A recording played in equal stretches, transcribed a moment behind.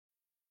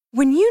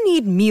When you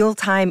need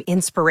mealtime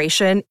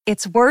inspiration,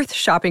 it's worth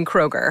shopping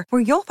Kroger,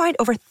 where you'll find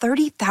over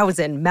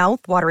 30,000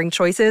 mouth-watering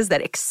choices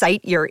that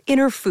excite your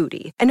inner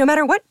foodie. And no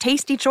matter what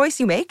tasty choice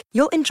you make,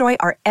 you'll enjoy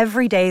our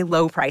everyday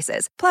low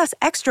prices, plus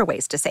extra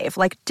ways to save,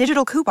 like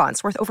digital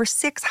coupons worth over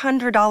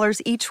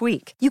 $600 each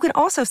week. You can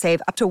also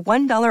save up to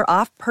 $1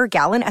 off per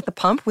gallon at the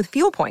pump with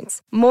fuel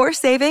points. More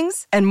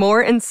savings and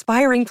more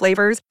inspiring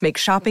flavors make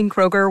shopping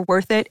Kroger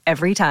worth it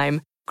every time.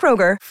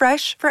 Kroger,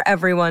 fresh for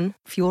everyone.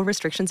 Fuel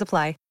restrictions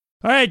apply.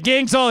 All right,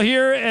 gang's all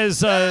here.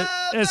 As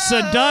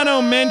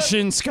Sedano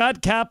mentioned,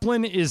 Scott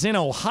Kaplan is in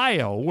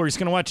Ohio, where he's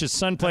going to watch his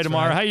son play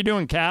tomorrow. Right. How you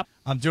doing, Cap?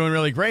 I'm doing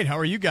really great. How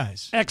are you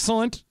guys?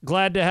 Excellent.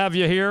 Glad to have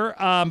you here.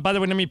 By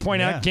the way, let me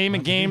point out, Game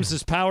of Games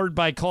is powered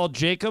by Call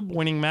Jacob.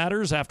 Winning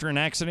matters. After an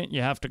accident,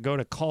 you have to go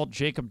to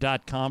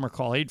calljacob.com or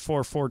call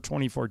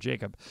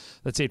 844-24-JACOB.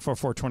 That's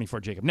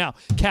 844-24-JACOB. Now,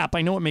 Cap,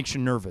 I know it makes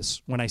you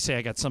nervous when I say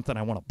I got something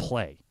I want to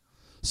play.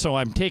 So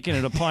I'm taking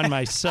it upon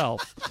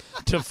myself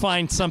to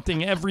find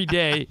something every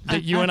day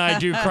that you and I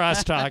do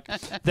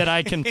crosstalk that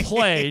I can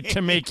play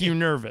to make you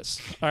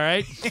nervous. All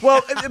right?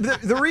 Well,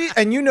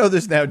 and you know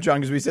this now, John,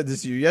 because we said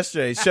this to you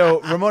yesterday.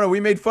 So, Ramona, we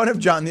made fun of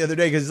John the other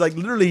day because, like,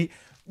 literally,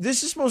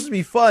 this is supposed to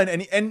be fun.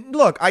 And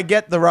look, I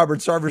get the Robert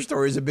Sarver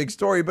story is a big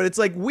story, but it's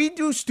like we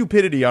do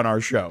stupidity on our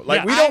show.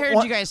 Like we don't I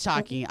heard you guys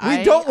talking.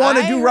 We don't want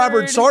to do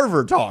Robert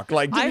Sarver talk.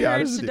 Like, I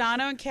heard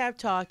Sedano and Cap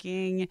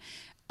talking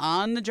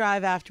on the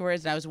drive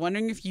afterwards, and I was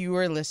wondering if you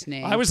were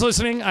listening. I was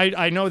listening.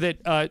 I know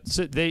that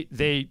so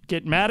they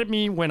get mad at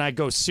me when I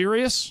go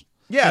serious.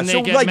 Yeah, and they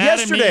so get like mad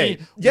yesterday. At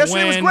me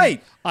yesterday was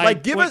great.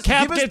 Like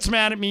Cap gets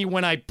mad at me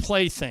when I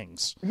play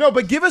things. No,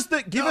 but give us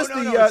the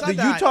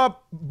Utah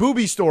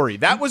booby story.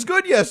 That was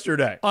good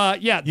yesterday.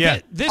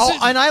 Yeah.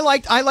 And I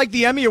liked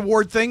the Emmy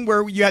Award thing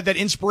where you had that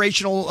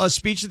inspirational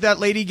speech that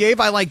lady gave.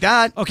 I like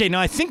that. Okay,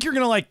 now I think you're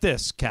gonna like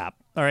this, Cap.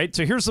 All right,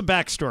 so here's the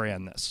backstory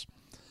on this.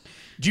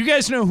 Do you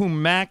guys know who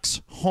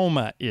Max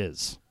Homa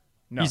is?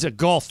 No. He's a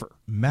golfer.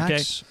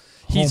 Max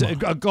Homa. He's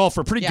a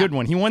golfer, pretty good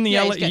one. He won the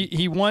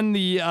he won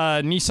the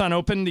Nissan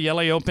Open, the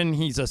LA Open.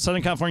 He's a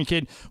Southern California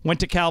kid, went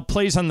to Cal,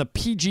 plays on the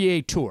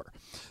PGA Tour.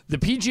 The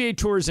PGA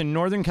Tour is in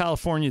Northern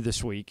California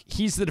this week.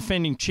 He's the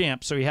defending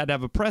champ, so he had to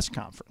have a press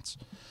conference.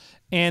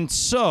 And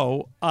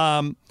so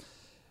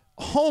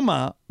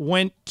Homa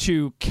went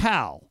to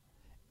Cal,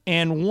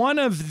 and one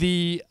of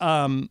the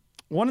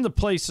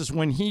places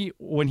when he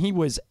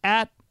was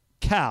at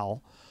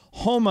Cal,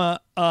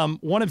 Homa,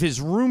 one of his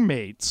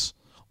roommates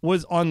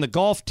was on the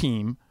golf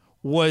team,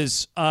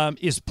 is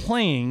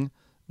playing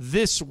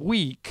this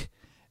week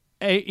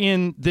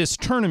in this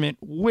tournament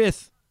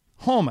with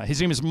Homa. His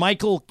name is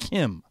Michael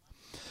Kim.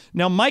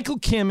 Now, Michael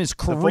Kim is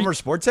Korean. The former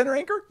SportsCenter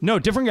anchor? No,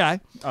 different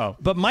guy. Oh.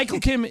 But Michael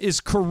Kim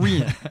is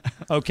Korean,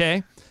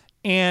 okay?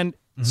 And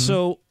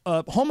so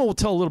Homa will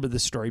tell a little bit of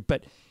this story,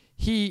 but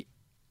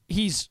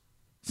he's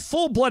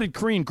full-blooded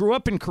Korean, grew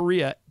up in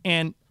Korea,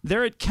 and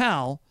they're at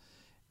Cal,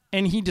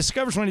 and he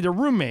discovers one of their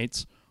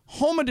roommates.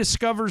 Homa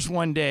discovers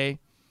one day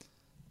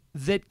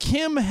that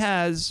Kim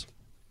has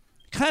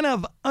kind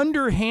of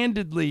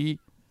underhandedly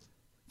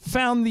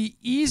found the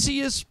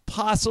easiest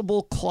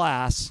possible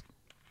class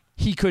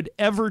he could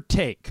ever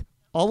take.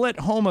 I'll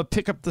let Homa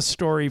pick up the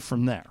story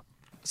from there.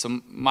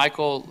 So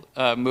Michael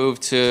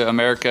moved to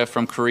America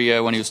from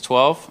Korea when he was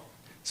 12,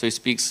 so he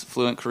speaks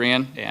fluent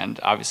Korean, and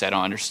obviously I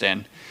don't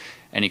understand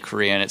any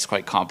Korean. It's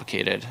quite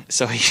complicated.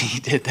 So he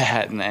did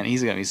that, and then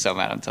he's going to be so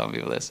mad I'm telling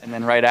people this. And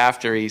then right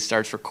after, he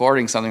starts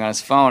recording something on his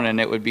phone, and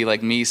it would be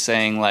like me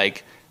saying,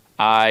 like,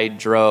 I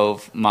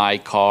drove my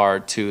car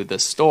to the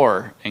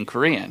store in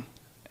Korean.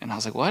 And I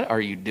was like, what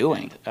are you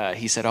doing?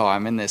 He said,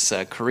 I'm in this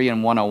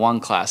Korean 101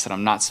 class that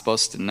I'm not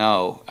supposed to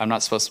know. I'm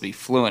not supposed to be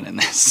fluent in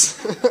this.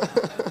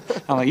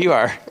 I'm like, you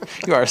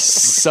are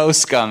so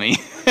scummy.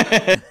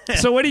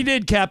 So what he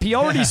did, Cap, he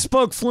already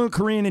spoke fluent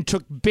Korean and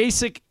took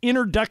basic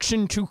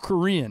introduction to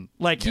Korean.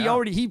 Like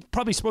he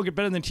probably spoke it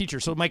better than the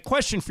teacher. So my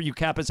question for you,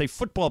 Cap, as a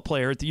football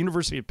player at the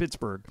University of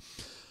Pittsburgh,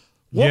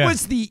 what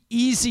was the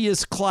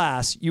easiest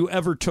class you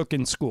ever took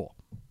in school?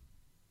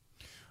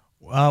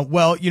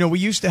 Well, we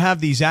used to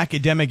have these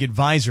academic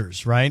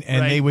advisors, right?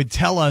 And they would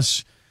tell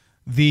us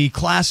the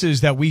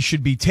classes that we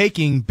should be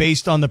taking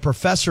based on the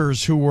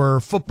professors who were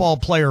football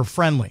player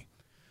friendly.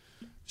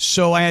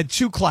 So I had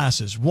two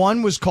classes.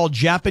 One was called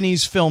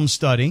Japanese Film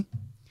Study,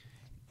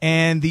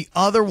 and the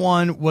other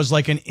one was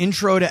like an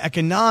intro to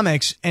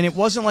economics. And it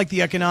wasn't like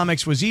the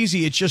economics was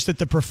easy. It's just that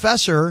the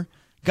professor,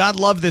 God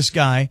love this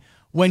guy,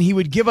 when he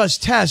would give us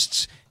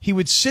tests, he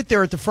would sit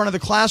there at the front of the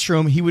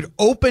classroom. He would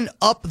open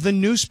up the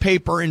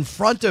newspaper in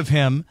front of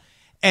him.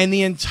 And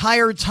the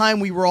entire time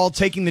we were all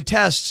taking the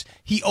tests,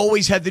 he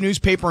always had the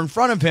newspaper in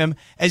front of him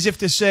as if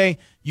to say,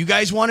 you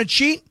guys want to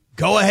cheat?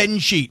 Go ahead and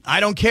cheat. I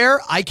don't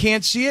care. I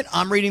can't see it.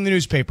 I'm reading the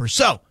newspaper.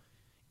 So,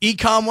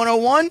 Econ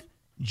 101,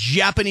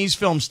 Japanese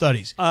Film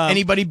Studies.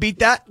 Anybody beat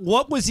that?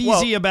 What was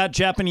easy about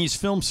Japanese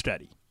film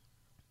study?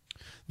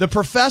 The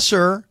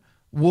professor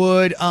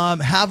would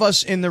have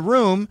us in the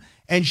room,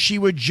 and she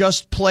would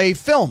just play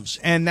films,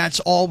 and that's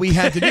all we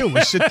had to do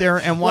was sit there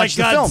and watch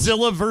like the films.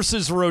 Godzilla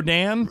versus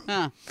Rodan.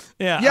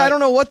 Yeah, I don't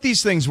know what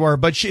these things were,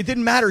 but it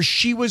didn't matter.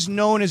 She was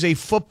known as a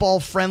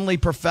football-friendly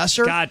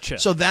professor. Gotcha.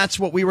 So that's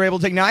what we were able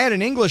to take. Now, I had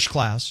an English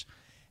class,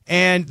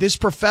 and this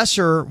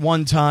professor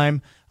one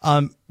time,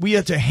 we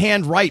had to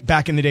handwrite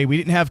back in the day. We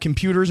didn't have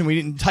computers, and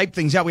we didn't type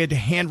things out. We had to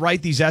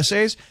handwrite these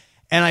essays,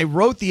 and I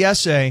wrote the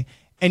essay,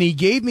 and he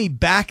gave me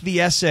back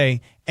the essay,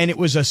 and it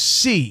was a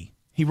C.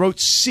 He wrote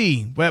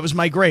C. That was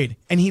my grade.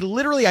 And he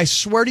literally, I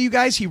swear to you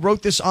guys, he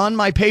wrote this on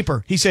my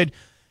paper. He said,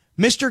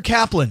 Mr.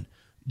 Kaplan,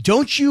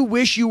 don't you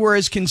wish you were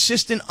as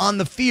consistent on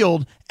the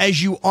field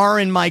as you are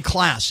in my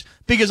class?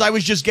 Because I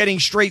was just getting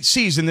straight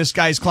C's in this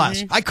guy's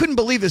class. I couldn't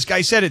believe this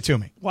guy said it to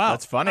me. Wow.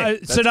 That's funny.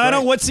 That's Sedano,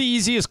 great. what's the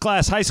easiest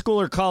class, high school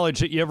or college,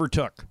 that you ever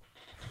took?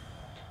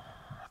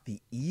 The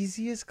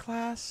easiest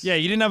class? Yeah,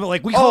 you didn't have it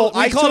like we called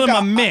him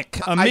a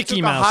Mick, a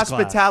Mickey Mouse I took a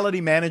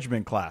hospitality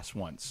management class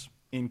once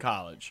in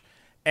college.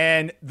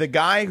 And the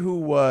guy who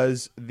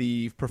was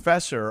the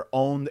professor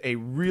owned a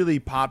really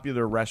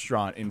popular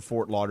restaurant in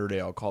Fort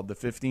Lauderdale called the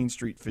 15th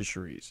Street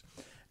Fisheries.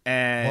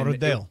 And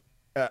Lauderdale.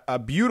 A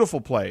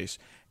beautiful place.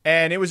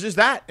 And it was just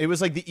that. It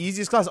was like the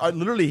easiest class.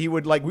 Literally,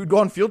 we'd go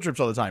on field trips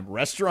all the time.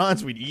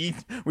 Restaurants, we'd eat,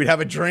 we'd have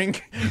a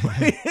drink.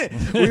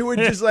 We would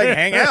just like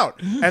hang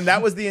out. And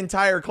that was the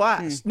entire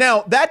class.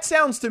 Now, that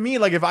sounds to me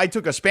like if I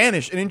took an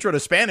intro to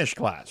Spanish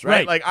class,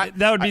 right? Like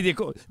that would be the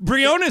cool.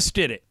 Briones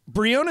did it.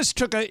 Briones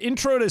took an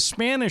intro to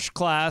Spanish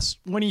class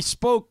when he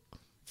spoke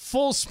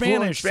full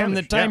Spanish from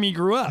the time he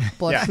grew up.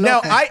 Yeah.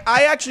 Now,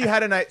 I actually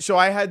had so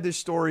I had this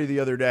story the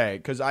other day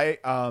because I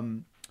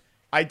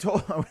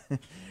told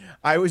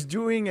I was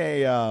doing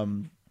a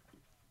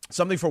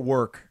something for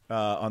work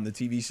on the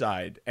TV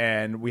side,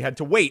 and we had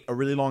to wait a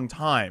really long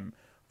time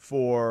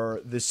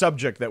for the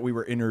subject that we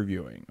were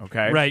interviewing.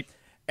 Okay, right.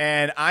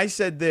 And I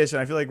said this,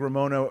 and I feel like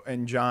Ramona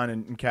and John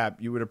and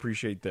Cap, you would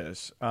appreciate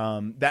this.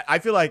 That I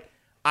feel like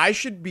I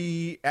should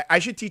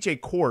teach a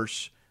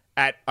course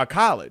at a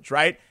college,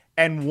 right?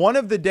 And one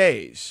of the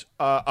days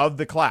of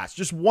the class,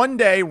 just one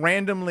day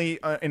randomly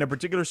in a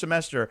particular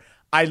semester,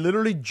 I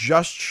literally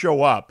just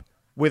show up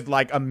with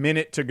like a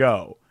minute to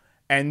go.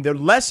 And the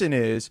lesson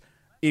is,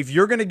 if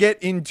you're going to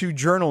get into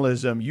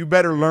journalism, you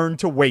better learn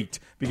to wait,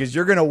 because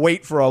you're going to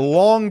wait for a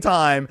long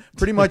time,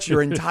 pretty much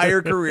your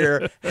entire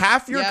career.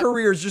 Half your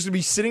career is just going to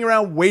be sitting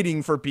around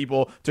waiting for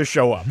people to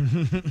show up.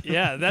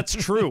 Yeah, that's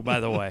true, by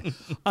the way.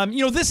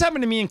 This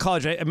happened to me in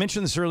college. I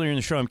mentioned this earlier in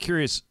the show. I'm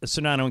curious,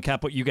 Sedano and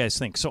Cap, what you guys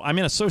think. So I'm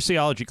in a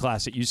sociology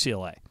class at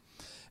UCLA,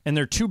 and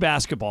there are two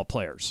basketball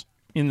players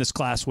in this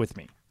class with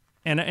me.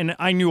 And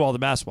I knew all the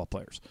basketball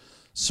players.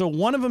 So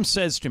one of them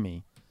says to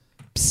me,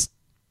 "Psst,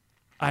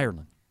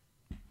 Ireland,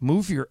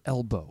 move your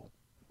elbow,"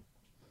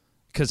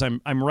 because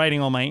I'm writing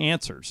all my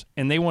answers,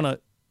 and they want to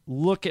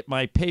look at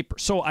my paper.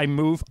 So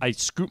I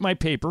scoot my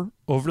paper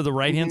over to the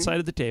right-hand side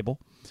of the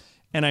table,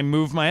 and I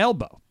move my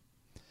elbow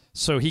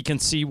so he can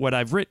see what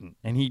I've written,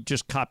 and he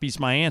just copies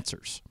my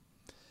answers.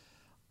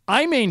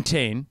 I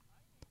maintain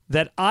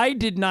that I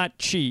did not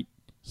cheat.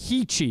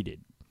 He cheated.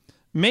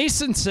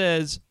 Mason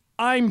says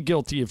I'm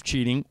guilty of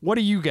cheating. What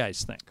do you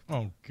guys think?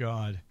 Oh,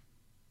 God.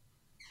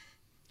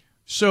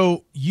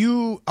 So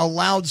you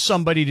allowed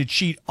somebody to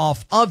cheat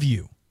off of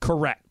you.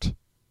 Correct.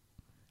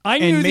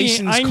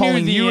 Mason's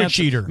calling you a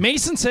cheater.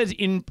 Mason said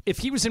if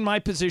he was in my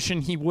position,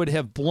 he would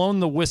have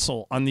blown the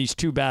whistle on these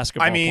two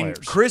basketball players.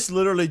 Chris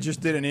literally just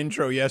did an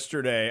intro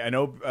yesterday. I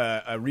know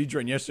a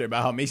rejoin yesterday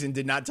about how Mason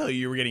did not tell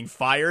you were getting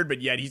fired,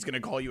 but yet he's going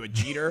to call you a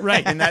cheater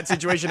in that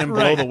situation and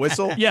blow the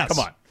whistle. Yes.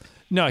 Come on.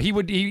 No, he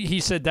would. He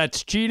said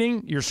that's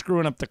cheating. You're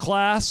screwing up the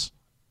class.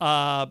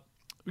 I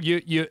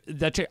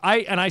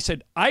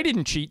said I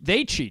didn't cheat.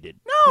 They cheated.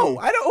 No,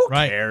 I don't.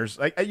 Who cares?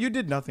 Like, you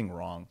did nothing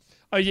wrong.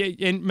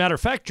 And matter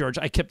of fact, George,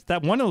 I kept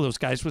that one of those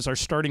guys was our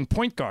starting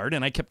point guard,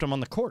 and I kept him on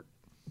the court.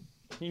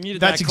 He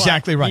needed That's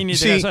exactly right. He needed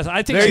See, that.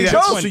 I think there you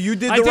go. So you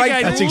did the right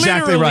thing. That's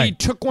exactly right.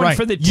 Took one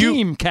for the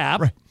team,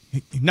 Cap. Right.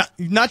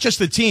 Not just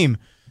the team.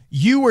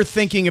 You were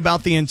thinking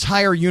about the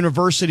entire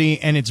university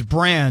and its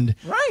brand,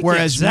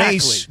 whereas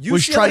Mace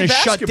was trying to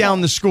shut down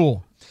the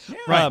school. Yeah.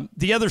 Right.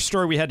 The other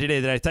story we had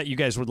today that I thought you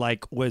guys would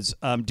like was,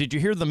 did you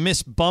hear the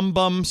Miss Bum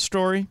Bum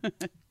story?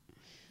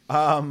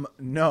 No.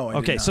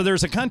 Okay, so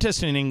there's a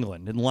contest in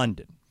England, in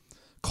London,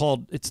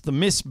 it's the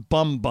Miss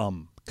Bum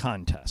Bum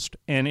contest,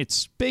 and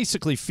it's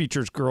basically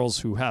features girls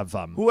who have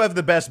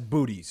the best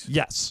booties.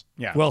 Yes.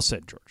 Yeah. Well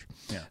said, George.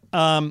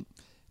 Yeah.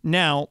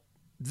 Now,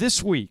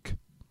 this week,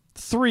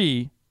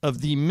 3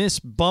 of the Miss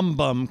Bum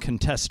Bum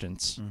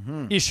contestants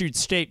issued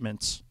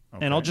statements,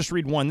 and I'll just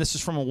read one. This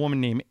is from a woman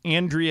named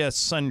Andrea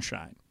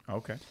Sunshine.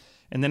 Okay.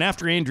 And then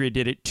after Andrea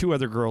did it, 2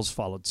 other girls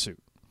followed suit.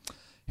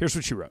 Here's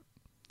what she wrote.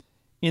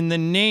 In the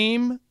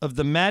name of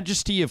the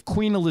majesty of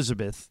Queen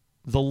Elizabeth,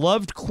 the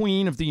loved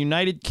Queen of the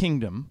United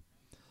Kingdom,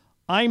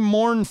 I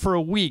mourn for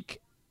a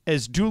week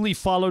as duly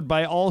followed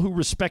by all who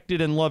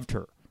respected and loved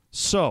her.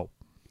 So,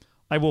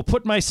 I will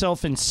put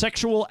myself in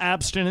sexual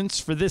abstinence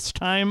for this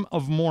time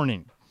of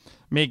mourning.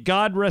 May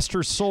God rest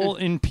her soul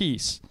in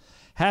peace.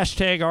 #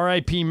 Hashtag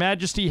RIP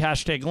Majesty,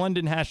 hashtag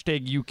London,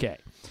 hashtag UK.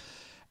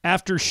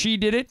 After she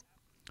did it,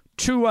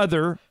 2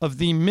 other of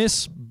the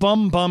Miss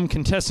Bum Bum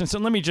contestants,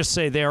 and let me just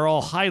say they are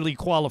all highly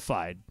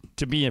qualified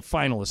to be a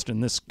finalist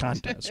in this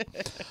contest,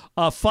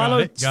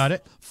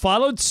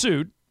 followed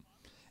suit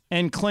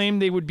and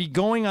claimed they would be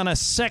going on a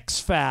sex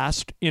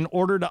fast in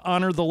order to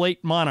honor the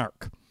late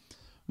monarch.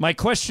 My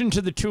question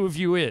to the 2 of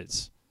you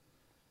is,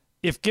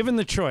 if given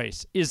the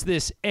choice, is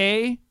this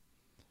A,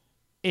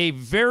 a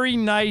very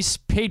nice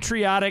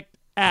patriotic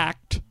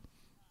act,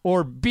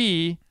 or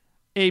B,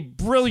 a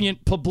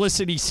brilliant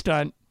publicity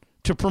stunt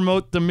to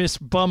promote the Miss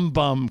Bum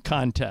Bum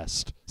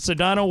contest?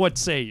 Sedano, what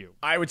say you?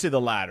 I would say the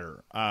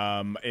latter.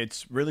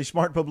 It's really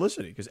smart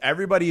publicity because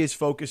everybody is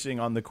focusing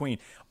on the Queen.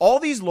 All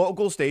these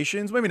local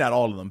stations, maybe not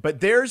all of them,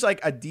 but there's like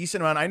a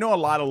decent amount. I know a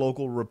lot of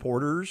local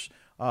reporters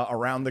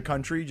around the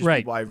country, just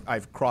people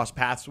I've crossed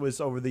paths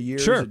with over the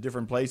years at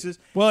different places.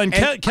 Well, and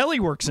Kelly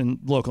works in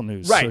local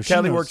news. Right, so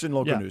Kelly works in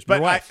local news.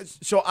 But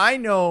I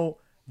know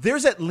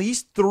there's at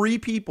least 3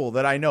 people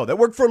that I know that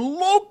work for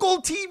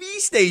local TV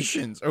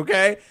stations,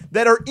 okay,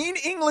 that are in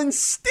England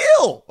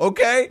still,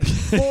 okay,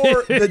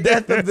 for the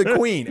death of the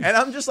Queen. And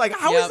I'm just like,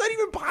 how is that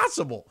even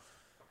possible?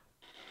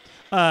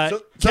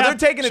 So they're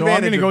taking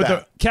advantage of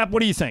that. Cap, what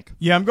do you think?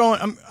 Yeah,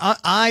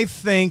 I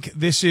think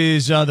this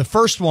is the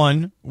first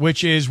one,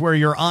 which is where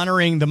you're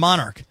honoring the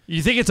monarch.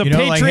 You think it's a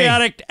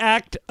patriotic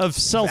act of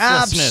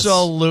selflessness?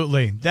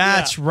 Absolutely.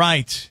 That's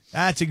right.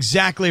 That's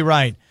exactly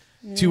right.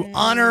 To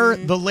honor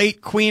the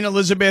late Queen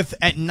Elizabeth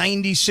at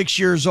 96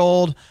 years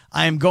old,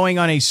 I am going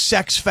on a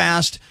sex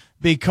fast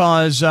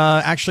because,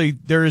 actually,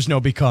 there is no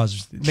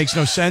because. It makes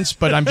no sense,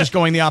 but I'm just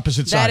going the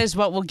opposite side. That is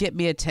what will get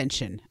me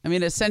attention. I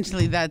mean,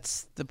 essentially,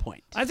 that's the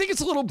point. I think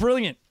it's a little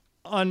brilliant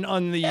on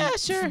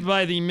the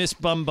by the Miss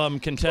Bum Bum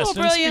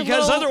contestants,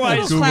 because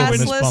otherwise Google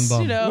Miss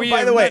Bum Bum.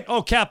 By the way,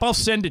 Cap, I'll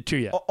send it to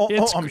you.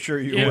 I'm sure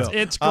you will.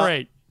 It's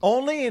great.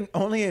 Only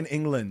in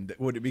England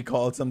would it be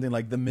called something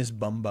like the Miss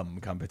Bum Bum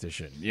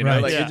competition. You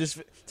know, it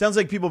just sounds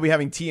like people be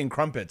having tea and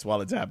crumpets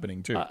while it's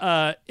happening too.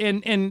 I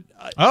just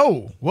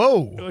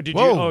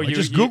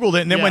Googled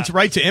it and then went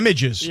right to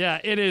images. Yeah,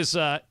 it is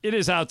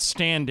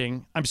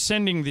outstanding. I'm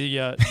sending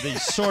the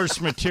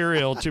source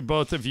material to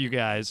both of you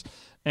guys.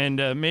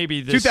 And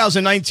maybe this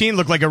 2019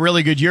 looked like a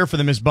really good year for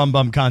the Miss Bum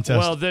Bum contest.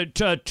 Well, the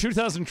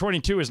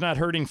 2022 is not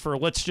hurting for,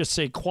 let's just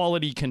say,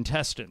 quality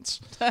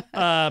contestants. But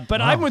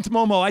I'm with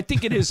Momo. I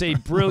think it is a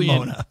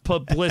brilliant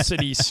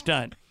publicity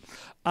stunt.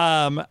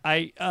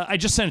 I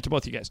just sent it to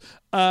both of you guys.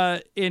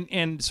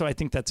 And so I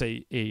think that's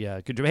a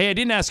good job. Hey, I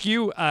didn't ask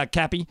you,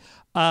 Cappy.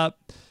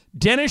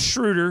 Dennis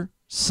Schroeder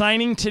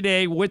signing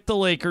today with the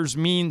Lakers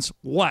means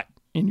what,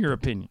 in your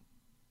opinion?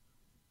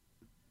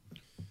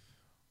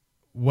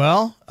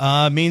 Well,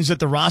 means that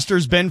the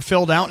roster's been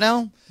filled out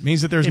now.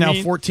 Means that there's now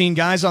 14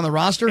 guys on the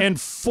roster. And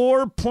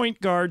 4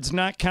 point guards,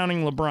 not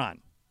counting LeBron.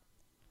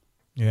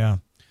 Yeah.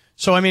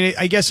 So, I mean,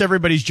 I guess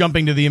everybody's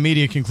jumping to the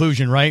immediate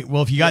conclusion, right?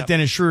 Well, if you got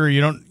Dennis Schroeder,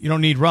 you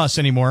don't need Russ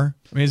anymore.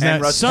 I mean,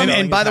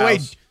 and by the way,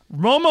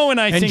 Romo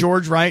and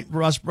George, right?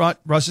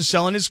 Russ is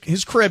selling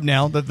his crib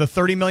now, the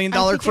 $30 million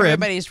crib.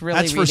 Everybody's really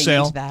that's for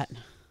sale. Into that.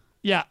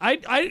 Yeah,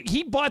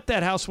 he bought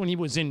that house when he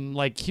was in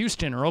like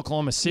Houston or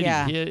Oklahoma City.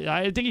 Yeah.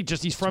 I think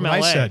he's from LA.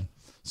 I said.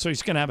 So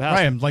he's gonna have a house.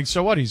 Right. I'm like,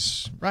 so what?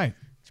 He's right.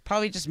 It's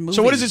probably just moving.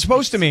 So what is it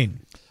supposed to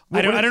mean?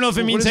 I don't know if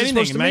it means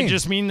anything. It might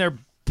just mean they're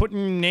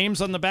putting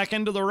names on the back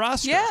end of the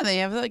roster. Yeah, they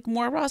have like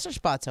more roster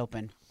spots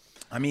open.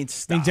 I mean,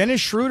 Dennis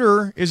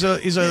Schroeder is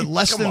a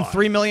less than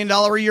 $3 million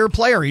a year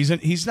player.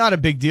 He's not a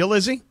big deal,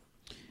 is he?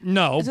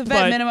 No, it's a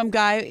vet minimum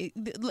guy.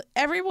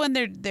 Everyone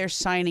they're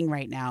signing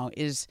right now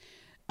is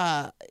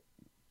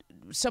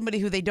somebody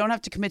who they don't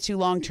have to commit to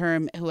long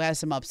term, who has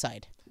some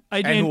upside,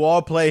 and who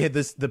all play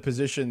the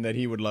position that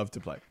he would love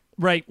to play.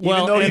 Right.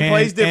 Even though he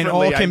plays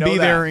differently, and all can I know be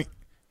that. there.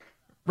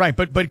 Right,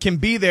 but can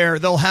be there.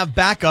 They'll have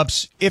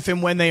backups if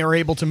and when they are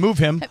able to move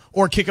him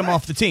or kick him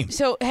off the team.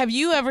 So, have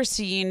you ever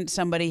seen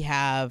somebody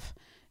have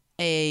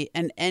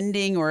an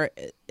ending or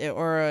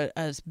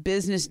a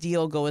business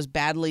deal go as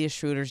badly as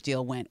Schroeder's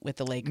deal went with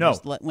the Lakers? No.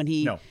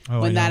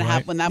 When that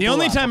happened. The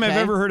only time I've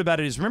ever heard about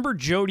it is, remember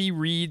Jody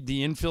Reed,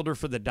 the infielder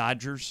for the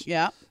Dodgers?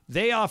 Yeah.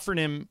 They offered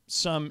him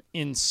some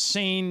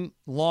insane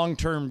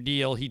long-term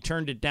deal. He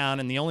turned it down,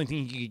 and the only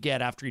thing he could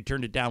get after he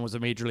turned it down was a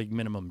major league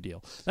minimum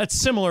deal. That's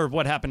similar to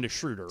what happened to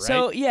Schroeder, right?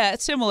 So yeah,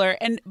 it's similar.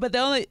 But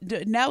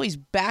now he's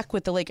back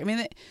with the Lakers. I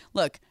mean,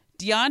 look,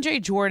 DeAndre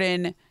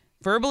Jordan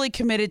verbally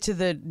committed to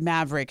the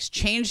Mavericks,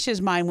 changed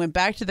his mind, went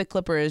back to the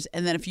Clippers,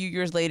 and then a few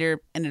years later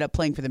ended up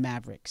playing for the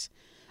Mavericks.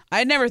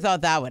 I never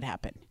thought that would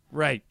happen.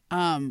 Right.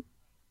 The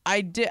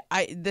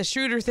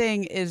Schroeder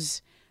thing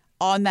is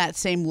on that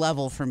same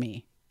level for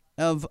me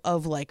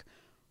of like,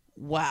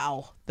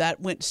 wow, that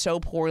went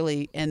so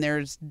poorly, and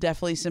there's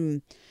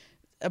definitely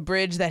a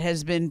bridge that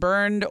has been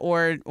burned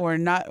or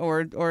not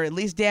or at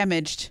least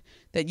damaged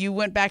that you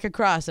went back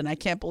across, and I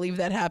can't believe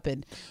that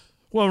happened.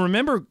 Well,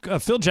 remember,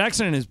 Phil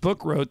Jackson in his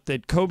book wrote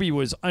that Kobe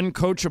was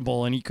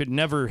uncoachable and he could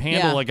never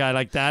handle a guy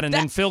like that. And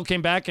then Phil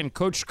came back and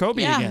coached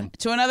Kobe again.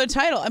 To another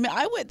title. I mean,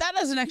 that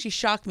doesn't actually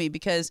shock me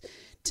because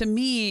to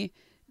me,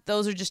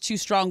 those are just two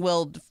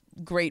strong-willed,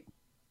 great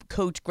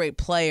coach, great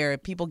player.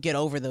 People get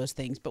over those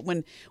things. But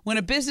when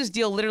a business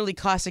deal literally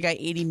costs a guy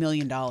 $80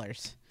 million,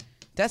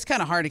 that's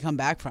kind of hard to come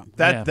back from.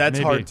 That's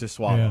maybe. hard to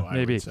swallow, Yeah,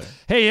 maybe. I would say.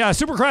 Hey,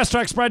 Super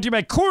Crosstalk's brought to you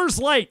by Coors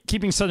Light,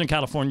 keeping Southern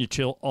California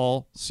chill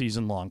all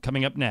season long.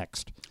 Coming up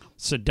next,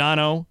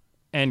 Sedano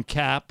and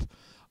Cap.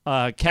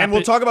 And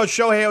we'll talk about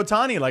Shohei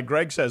Ohtani like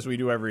Greg says we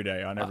do every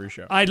day on every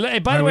show. By the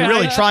way, we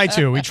really try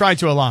to. We try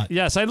to a lot.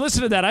 Yes, I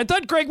listened to that. I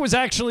thought Greg was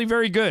actually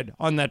very good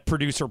on that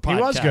producer podcast.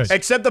 He was good.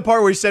 Except the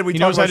part where he said we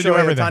talk about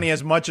Shohei Ohtani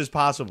as much as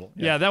possible.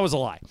 Yeah, that was a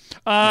lie.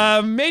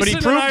 Mason but he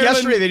proved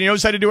yesterday that he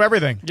knows how to do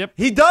everything. Yep.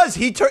 He does.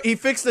 He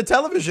fixed the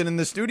television in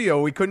the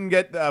studio. We couldn't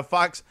get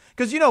Fox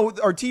because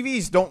our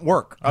TVs don't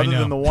work other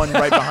than the one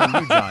right behind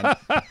you, John.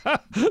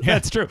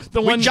 That's true.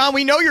 John,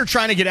 we know you're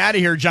trying to get out of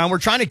here, John. We're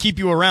trying to keep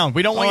you around.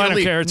 We don't want you to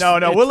leave. Care.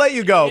 No, we'll let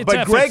you go.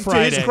 But Greg,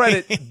 Friday. to his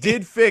credit,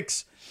 did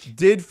fix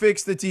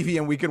the TV,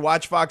 and we could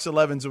watch Fox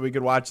 11, so we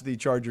could watch the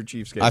Charger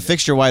Chiefs game. I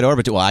fixed your white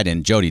orbit. Well, I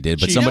didn't. Jody did,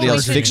 but somebody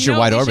else fixed your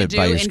white orbit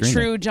by your screen. In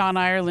true John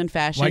Ireland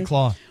fashion, White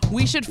Claw.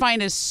 We should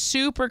find a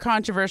super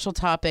controversial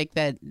topic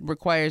that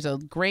requires a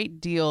great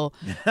deal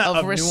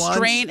of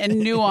restraint and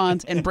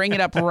nuance, and bring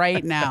it up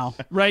right now.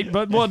 Right,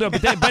 but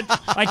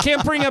I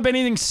can't bring up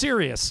anything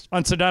serious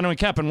on Sedano and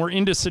Cap, and we're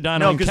into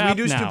Sedano and Cap now. No, because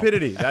we do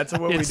stupidity. That's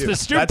what we do. It's the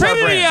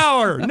stupidity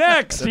hour.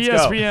 Next,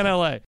 ESPN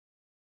LA.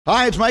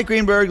 Hi, it's Mike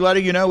Greenberg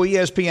letting you know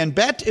ESPN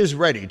Bet is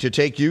ready to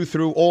take you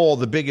through all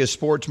the biggest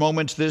sports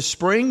moments this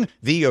spring.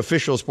 The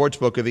official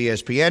sportsbook of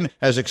ESPN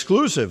has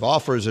exclusive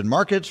offers and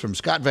markets from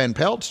Scott Van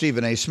Pelt,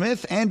 Stephen A.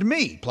 Smith, and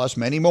me, plus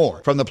many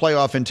more. From the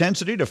playoff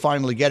intensity to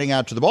finally getting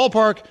out to the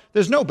ballpark,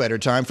 there's no better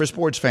time for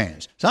sports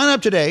fans. Sign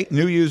up today.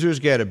 New users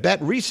get a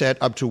bet reset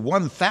up to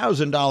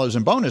 $1,000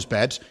 in bonus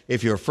bets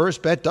if your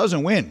first bet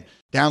doesn't win.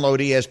 Download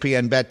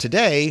ESPN Bet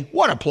today.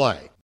 What a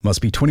play. Must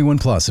be 21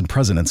 plus and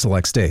present in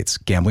select states.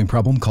 Gambling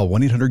problem? Call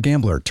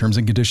 1-800-GAMBLER. Terms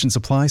and conditions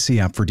apply. See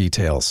app for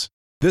details.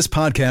 This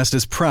podcast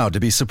is proud to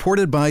be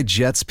supported by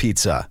Jets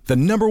Pizza, the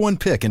 #1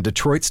 pick in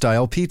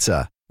Detroit-style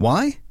pizza.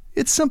 Why?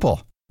 It's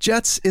simple.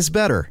 Jets is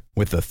better.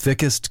 With the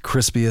thickest,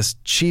 crispiest,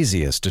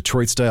 cheesiest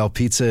Detroit-style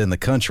pizza in the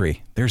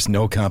country, there's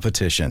no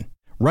competition.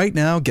 Right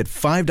now, get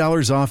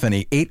 $5 off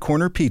any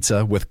 8-corner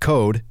pizza with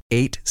code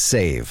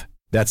 8SAVE.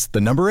 That's the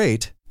number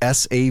 8,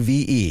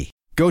 SAVE.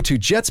 Go to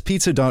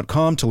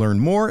jetspizza.com to learn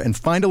more and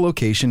find a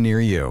location near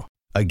you.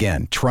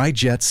 Again, try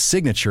Jet's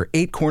signature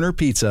 8-corner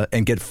pizza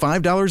and get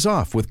 $5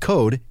 off with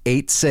code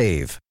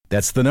 8SAVE.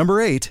 That's the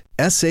number 8,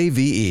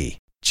 SAVE.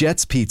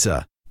 Jet's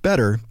Pizza.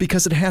 Better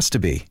because it has to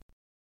be.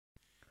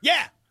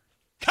 Yeah.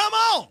 Come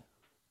on.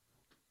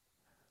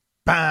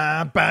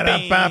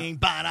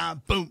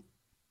 Ba-ba-da-ba. Boom.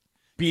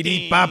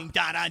 Beady-bop.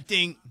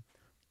 Da-da-ding.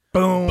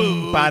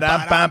 Boom.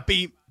 Ba-da-bop.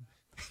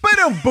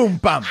 Ba-dum, boom,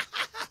 bum.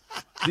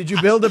 Did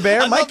you build a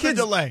bear? My kids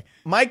delay.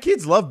 My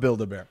kids love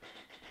Build-A-Bear.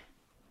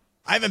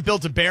 I haven't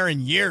built a bear in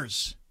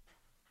years.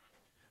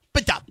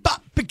 There's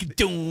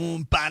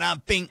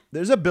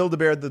a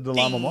Build-A-Bear at the Del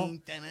Amo Mall.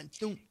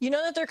 You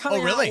know that they're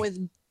coming out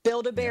with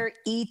Build-A-Bear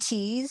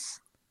ETs?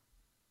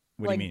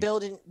 What do you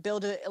mean?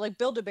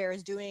 Build-A-Bear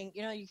is doing,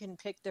 you can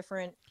pick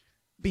different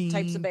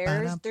types of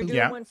bears. They're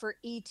doing one for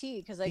ET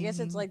because I guess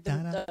it's like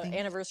the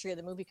anniversary of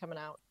the movie coming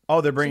out.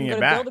 Oh, they're bringing it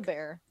back.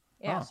 Build-A-Bear.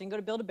 Yeah, so you can go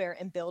to Build-A-Bear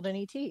and build an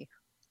ET.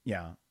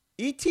 Yeah.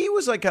 E.T.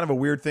 was like kind of a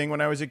weird thing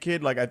when I was a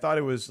kid. Like I thought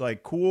it was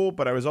like cool,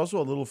 but I was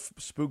also a little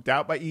spooked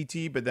out by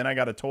E.T. But then I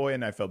got a toy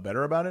and I felt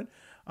better about it.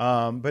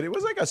 But it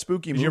was like a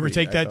spooky movie. Did you ever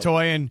take that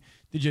toy and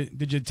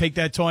did you take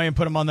that toy and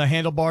put him on the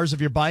handlebars of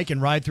your bike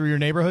and ride through your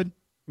neighborhood?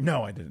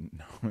 No, I didn't.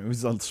 No, it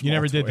was a small You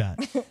never toy. did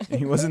that.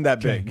 He wasn't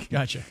that big.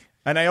 Gotcha.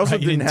 And I also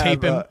didn't have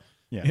tape him.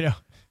 Yeah.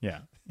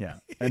 Yeah.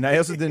 And I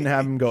also didn't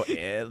have him go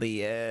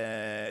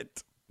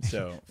Elliot.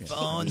 So he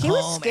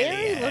was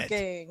scary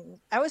looking.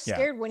 I was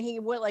scared when he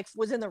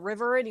was in the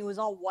river and he was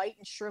all white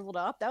and shriveled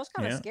up. That was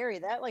kind of scary.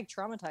 That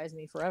traumatized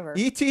me forever.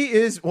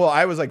 E.T.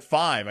 I was like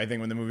 5, I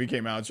think, when the movie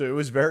came out, so it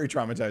was very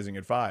traumatizing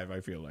at 5, I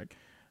feel like.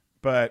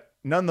 But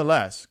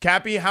nonetheless,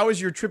 Cappy, how has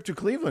your trip to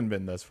Cleveland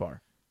been thus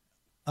far?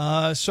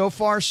 So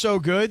far, so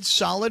good.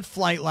 Solid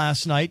flight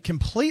last night.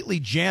 Completely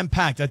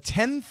jam-packed. A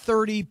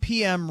 10:30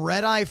 p.m.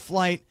 red-eye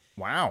flight.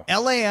 Wow.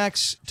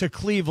 LAX to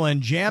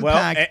Cleveland,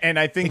 jam-packed. Well, and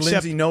I think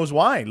Lindsay knows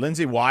why.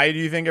 Lindsay, why do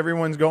you think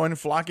everyone's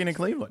flocking to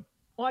Cleveland?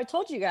 Well, I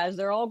told you guys,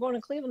 they're all going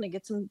to Cleveland to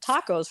get some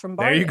tacos from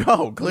Barney. There you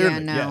go. Clearly. Yeah,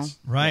 no. Yes.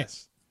 Right.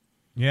 Yes.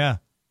 Yeah.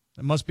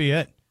 That must be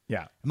it.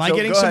 Yeah. Am I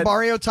getting some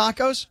Barrio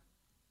tacos?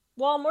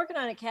 Well, I'm working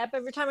on it, Cap.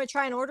 Every time I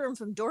try and order them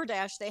from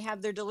DoorDash, they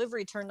have their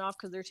delivery turned off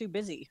because they're too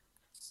busy.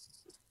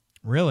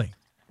 Really?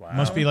 Wow.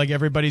 Must be like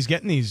everybody's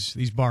getting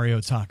these Barrio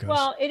tacos.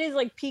 Well, it is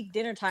like peak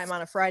dinner time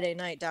on a Friday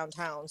night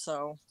downtown,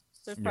 so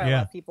there's probably a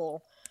lot of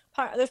people.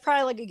 There's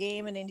probably like a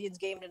game, an Indians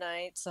game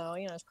tonight, so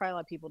there's probably a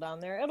lot of people down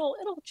there. It'll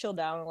chill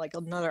down in like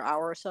another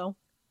hour or so.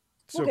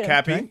 So,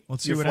 Cappy, okay.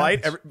 Let's see your what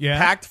flight, happens.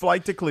 packed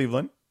flight to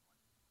Cleveland.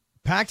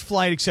 Packed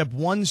flight except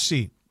one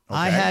seat. Okay.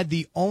 I had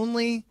the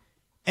only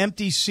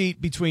empty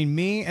seat between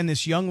me and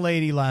this young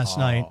lady last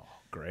night.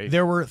 Great.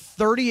 There were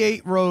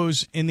 38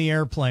 rows in the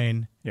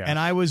airplane, Yeah. and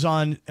I was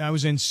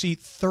in seat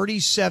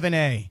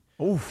 37A.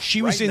 Oof,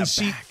 She was right in the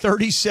seat back.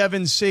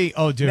 37C.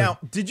 Oh, dude. Now,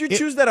 did you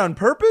choose that on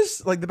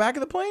purpose, like the back of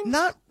the plane?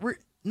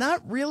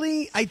 Not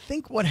really. I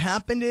think what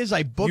happened is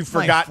I booked You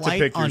forgot my to flight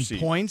pick your on seat.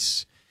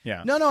 points.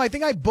 Yeah. No, I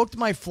think I booked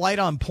my flight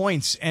on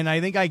points, and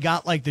I think I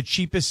got like the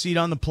cheapest seat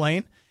on the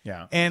plane.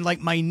 Yeah. And like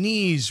my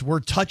knees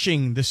were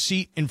touching the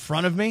seat in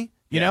front of me,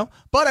 you know?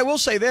 But I will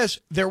say this,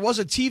 there was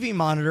a TV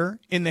monitor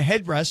in the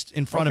headrest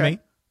in front of me.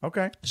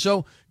 Okay.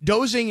 So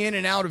dozing in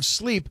and out of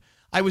sleep,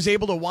 I was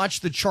able to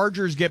watch the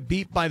Chargers get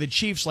beat by the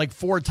Chiefs like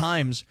 4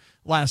 times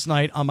last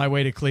night on my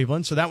way to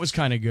Cleveland. So that was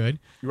kind of good.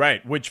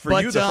 Right. Which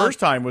for you, the first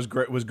time was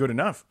good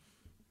enough.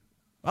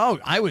 Oh,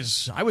 I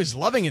was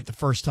loving it the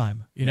first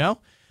time, you know?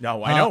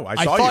 No, I know.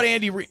 I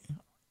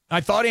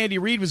thought Andy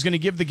Reid was going to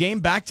give the game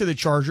back to the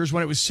Chargers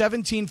when it was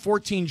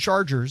 17-14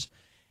 Chargers,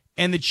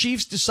 and the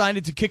Chiefs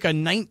decided to kick a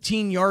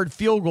 19-yard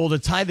field goal to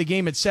tie the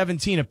game at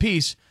 17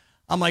 apiece.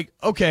 I'm like,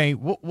 okay,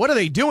 what are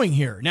they doing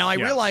here? Now, I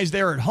realize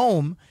they're at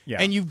home,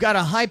 and you've got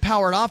a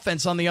high-powered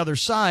offense on the other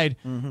side.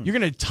 Mm-hmm. You're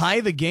going to tie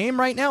the game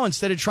right now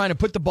instead of trying to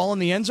put the ball in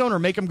the end zone or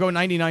make them go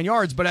 99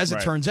 yards. But as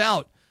it turns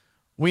out,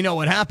 we know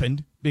what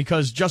happened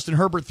because Justin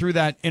Herbert threw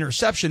that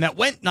interception that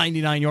went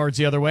 99 yards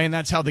the other way, and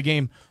that's how the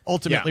game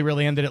ultimately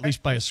really ended, at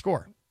least by a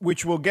score.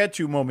 Which we'll get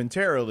to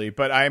momentarily,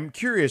 but I'm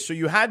curious. So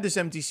you had this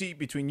empty seat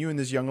between you and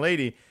this young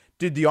lady.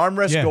 Did the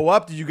armrest go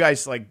up? Did you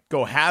guys like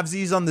go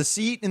halvesies on the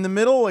seat in the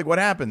middle? Like what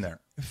happened there?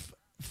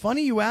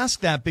 Funny you ask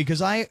that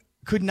because I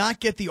could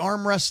not get the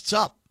armrests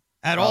up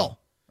at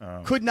all.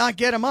 Could not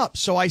get them up.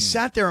 So I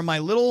sat there in my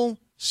little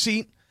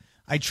seat.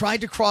 I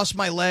tried to cross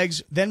my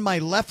legs. Then my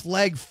left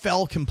leg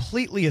fell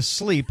completely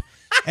asleep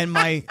and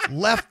my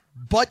left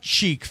butt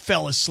cheek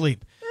fell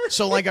asleep.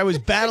 So like I was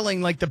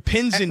battling like the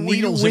pins and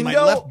needles in my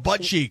left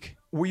butt cheek.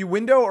 Were you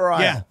window or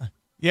aisle?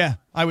 Yeah,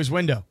 I was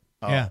window.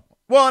 Yeah.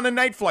 Well, on a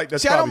night flight,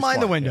 that's I don't probably mind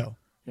smart. the window.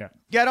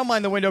 Yeah, I don't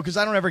mind the window because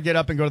I don't ever get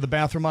up and go to the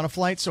bathroom on a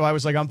flight. So I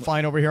was like, I'm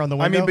fine over here on the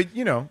window. I mean,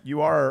 but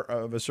you are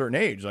of a certain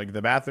age, like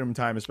the bathroom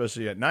time,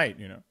 especially at night.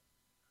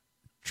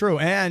 True.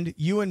 And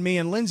you and me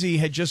and Lindsay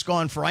had just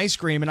gone for ice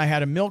cream, and I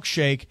had a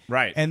milkshake.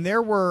 Right. And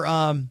there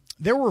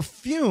were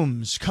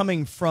fumes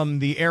coming from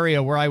the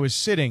area where I was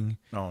sitting.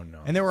 Oh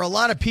no. And there were a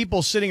lot of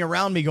people sitting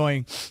around me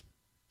going,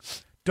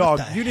 "Dog,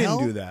 you didn't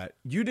do that.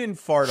 You didn't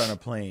fart on a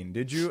plane,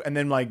 did you?" And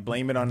then like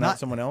blame it on not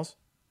someone else.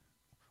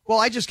 Well,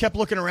 I just kept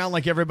looking around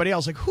like everybody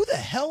else, like who the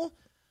hell?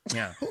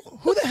 Yeah.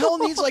 Who the hell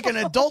needs like an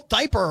adult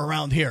diaper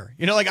around here?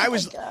 You know, like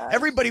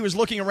everybody was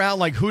looking around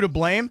like who to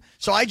blame.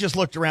 So I just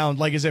looked around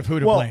like as if who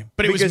to blame.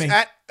 But it was me.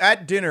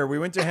 At dinner, we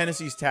went to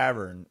Hennessy's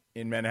Tavern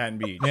in Manhattan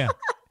Beach. Yeah.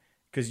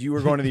 Because you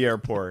were going to the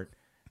airport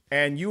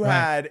and you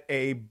had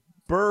a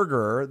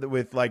burger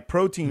with like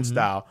protein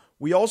style.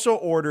 We also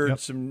ordered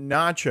some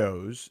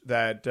nachos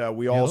that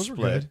we all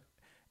split.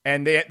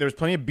 And there was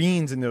plenty of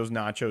beans in those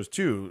nachos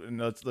too. And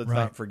let's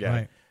not forget.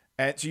 Right.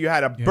 And so you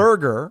had a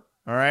burger.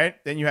 All right.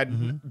 Then you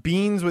had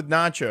beans with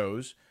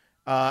nachos.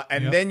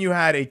 And then you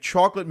had a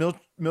chocolate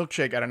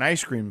milkshake at an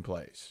ice cream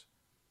place.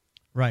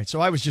 Right.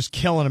 So I was just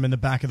killing them in the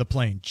back of the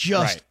plane.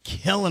 Just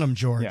killing them,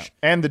 George. Yeah.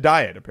 And the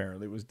diet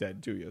apparently was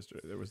dead too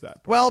yesterday. There was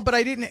that. Well, but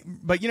I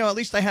didn't. But at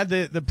least I had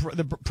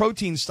the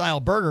protein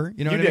style burger.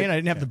 You know what I mean? I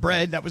didn't have the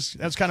bread. That was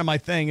kind of my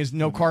thing. Is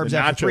no carbs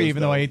after 3.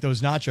 Even though I ate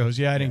those nachos.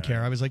 Yeah, I didn't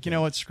care. I was like, you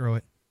know what? Screw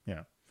it.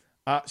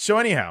 Yeah. So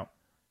anyhow,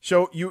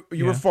 so you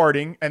were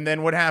farting, and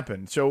then what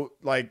happened? So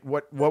like,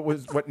 what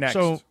next?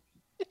 So.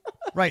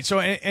 Right.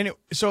 So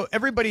so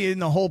everybody in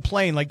the whole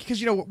plane, like,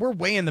 because we're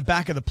way in the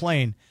back of the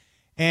plane.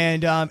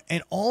 And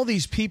all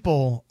these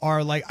people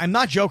are like, I'm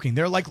not joking.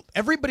 They're like,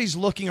 everybody's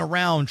looking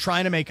around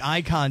trying to make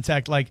eye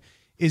contact. Like,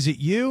 is it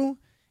you?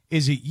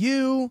 Is it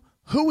you?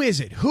 Who is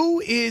it?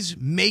 Who is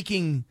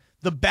making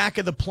the back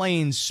of the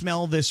plane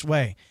smell this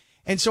way?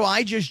 And so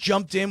I just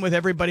jumped in with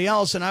everybody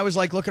else. And I was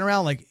like looking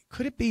around like,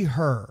 could it be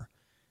her?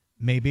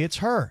 Maybe it's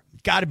her.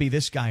 Got to be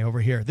this guy over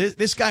here.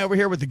 This guy over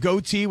here with the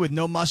goatee with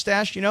no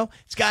mustache,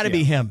 it's got to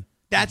be him.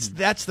 That's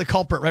the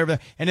culprit right over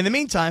there. And in the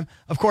meantime,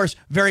 of course,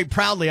 very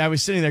proudly, I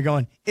was sitting there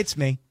going, it's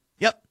me.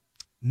 Yep,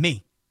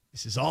 me.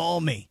 This is all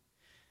me.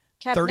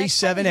 Cap,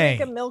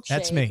 37A.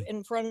 That's me.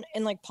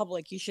 In like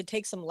public, you should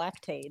take some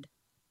Lactaid.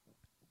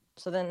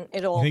 So then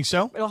it'll. You think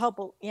so? It'll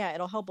help. Yeah,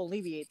 it'll help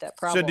alleviate that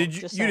problem. So did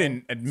you? You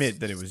didn't admit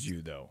that it was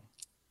you though.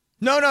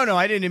 No.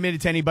 I didn't admit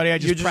it to anybody. I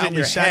just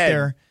proudly sat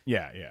there.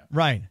 Yeah.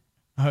 Right.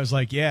 I was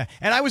like, yeah.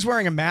 And I was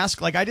wearing a mask.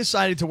 Like, I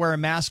decided to wear a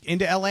mask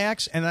into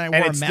LAX, and then I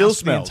wore a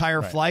mask the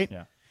entire flight.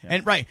 Yeah.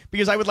 And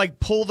because I would like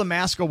pull the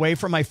mask away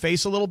from my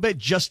face a little bit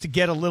just to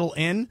get a little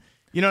in.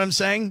 You know what I'm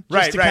saying?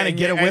 Just to kind of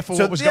get a whiff of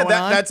what was going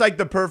on. That's like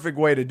the perfect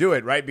way to do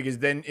it, right? Because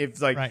then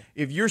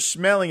if you're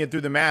smelling it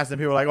through the mask, then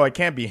people are like, oh, it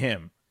can't be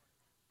him.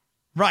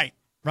 Right.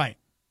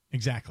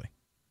 Exactly.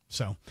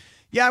 So,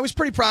 yeah, I was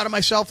pretty proud of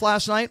myself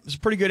last night. It was a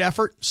pretty good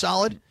effort,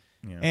 solid.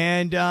 Yeah.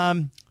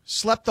 And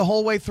Slept the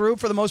whole way through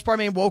for the most part.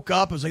 I mean, woke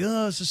up. I was like,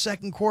 oh, it's the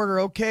second quarter.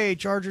 Okay,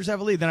 Chargers have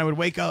a lead. Then I would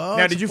wake up. Oh,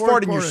 now, it's did the you fourth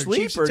fart in your quarter.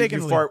 sleep, Chiefs or did taking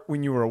you the fart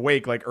when you were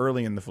awake, like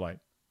early in the flight?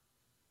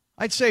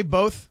 I'd say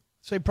both.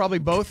 Say probably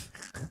both.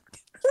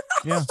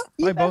 Yeah,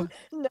 You both.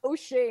 have no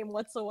shame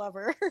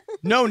whatsoever.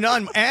 No,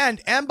 none.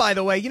 And by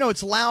the way,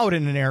 it's loud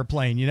in an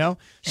airplane,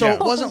 So Yeah. it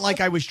wasn't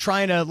like I was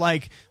trying to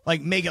like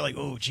make it like,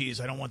 oh,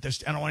 geez, I don't want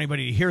this. I don't want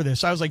anybody to hear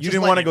this. I was like, You just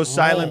didn't want to letting go it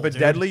silent roll, but dude.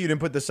 deadly? You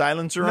didn't put the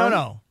silencer on?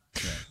 No.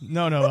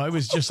 It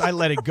was just, I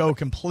let it go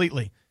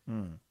completely.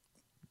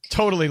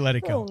 Totally let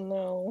it Oh go.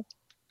 no!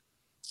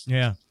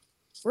 Yeah.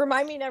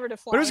 Remind me never to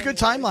fly. But it was a good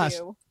time anywhere with last.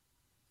 you.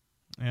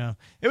 Yeah.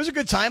 It was a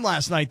good time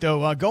last night,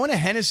 though. Going to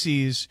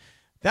Hennessy's,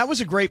 that was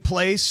a great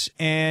place.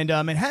 And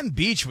Manhattan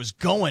Beach was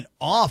going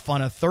off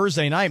on a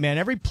Thursday night, man.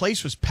 Every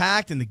place was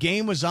packed and the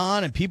game was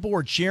on and people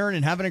were cheering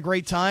and having a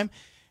great time.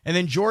 And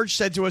then George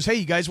said to us, hey,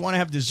 you guys want to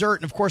have dessert?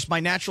 And, of course, my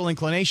natural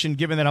inclination,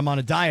 given that I'm on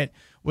a diet,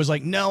 was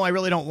like, no, I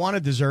really don't want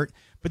a dessert.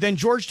 But then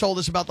George told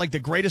us about, like, the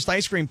greatest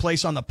ice cream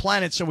place on the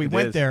planet, so we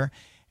went there.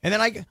 And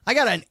then I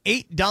got an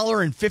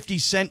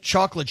 $8.50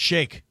 chocolate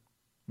shake.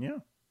 Yeah.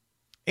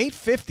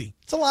 $8.50.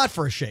 It's a lot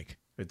for a shake.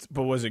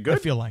 But was it good? I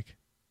feel like.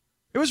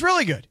 It was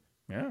really good.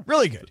 Yeah.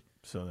 Really good.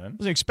 So then? It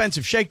was an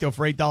expensive shake, though,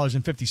 for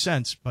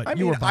 $8.50. But I you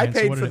mean, were buying, I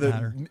paid so what for did it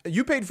matter?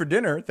 You paid for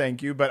dinner,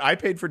 thank you, but I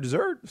paid for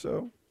dessert,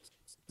 so.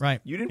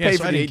 Right. You didn't Yeah, pay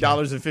so for I the didn't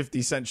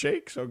 $8.50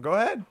 shake, so go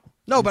ahead.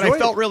 No, but Enjoy I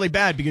felt it. really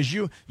bad because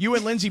you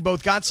and Lindsay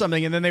both got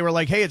something, and then they were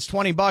like, hey, it's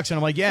 $20. And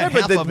I'm like, yeah,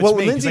 but half of it's what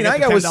me. 'cause Lindsay and I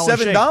the got was $10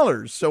 shake.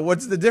 $7. So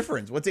what's the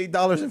difference? What's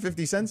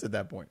 $8.50 at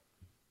that point?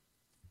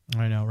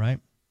 I know, right?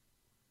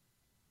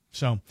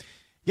 So,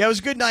 yeah, it was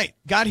a good night.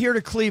 Got here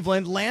to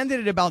Cleveland, landed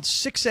at about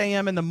 6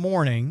 a.m. in the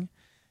morning,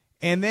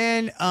 and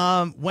then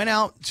went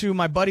out to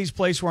my buddy's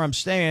place where I'm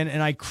staying,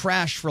 and I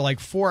crashed for like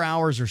 4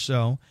 hours or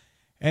so.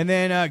 And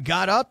then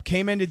got up,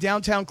 came into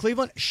downtown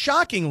Cleveland.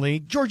 Shockingly,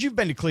 George, you've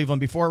been to Cleveland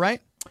before,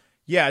 right?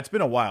 Yeah, it's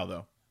been a while,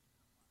 though.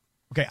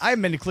 Okay, I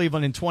haven't been to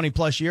Cleveland in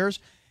 20-plus years.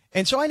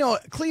 And so I know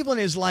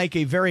Cleveland is like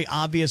a very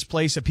obvious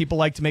place that people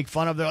like to make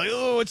fun of. They're like,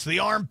 oh, it's the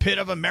armpit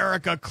of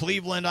America,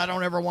 Cleveland. I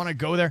don't ever want to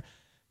go there.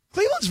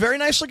 Cleveland's a very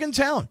nice-looking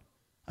town.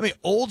 I mean,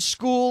 old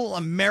school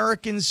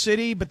American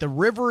city, but the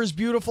river is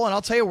beautiful. And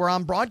I'll tell you where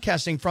I'm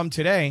broadcasting from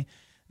today,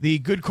 the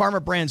Good Karma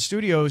Brand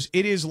Studios.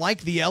 It is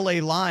like the LA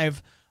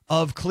Live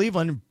of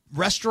Cleveland.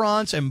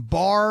 Restaurants and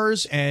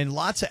bars and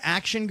lots of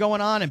action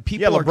going on, and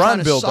people are trying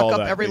to built suck all up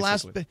that, every basically.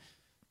 last bit.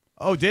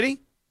 Oh, did he?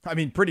 I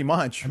mean, pretty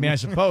much. I mean, I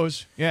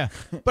suppose, yeah.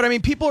 But I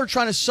mean, people are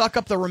trying to suck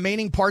up the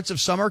remaining parts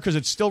of summer because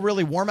it's still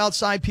really warm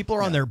outside. People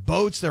are on their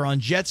boats. They're on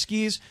jet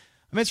skis.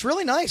 I mean, it's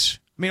really nice.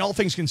 I mean, all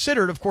things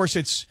considered, of course,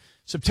 it's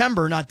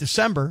September, not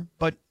December,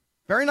 but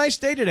very nice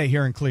day today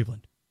here in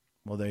Cleveland.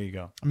 Well, there you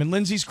go. I'm in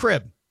Lindsay's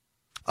crib.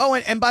 Oh,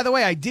 and by the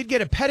way, I did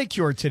get a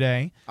pedicure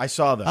today. I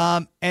saw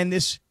that. And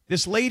this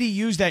lady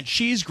used that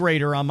cheese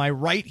grater on my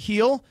right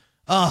heel.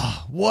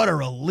 Oh, what a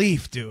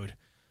relief, dude.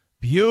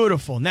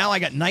 Beautiful. Now I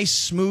got nice,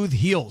 smooth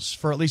heels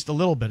for at least a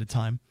little bit of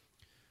time.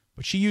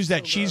 But she used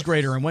that cheese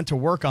grater and went to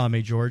work on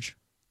me, George.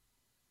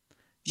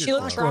 She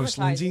looked gross, traumatized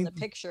Lindsay. in the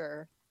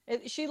picture.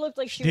 She looked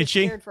like she Did was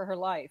she? scared for her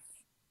life.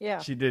 Yeah.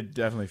 She did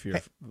definitely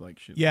fear.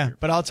 Yeah,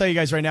 but I'll tell you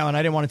guys right now, and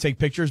I didn't want to take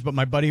pictures, but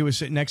my buddy who was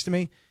sitting next to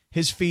me,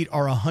 his feet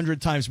are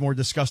 100 times more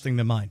disgusting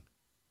than mine.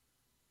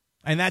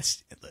 And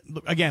that's,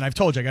 again, I've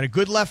told you, I got a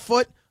good left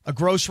foot, a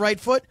gross right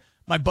foot.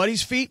 My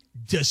buddy's feet,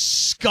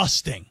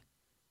 disgusting.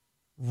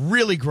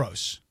 Really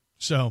gross.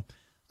 So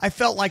I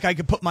felt like I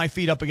could put my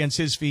feet up against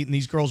his feet, and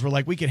these girls were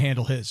like, we could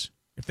handle his,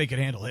 if they could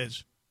handle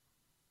his.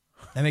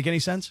 That make any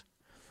sense?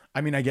 I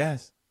mean, I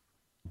guess.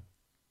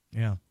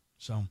 Yeah,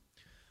 so.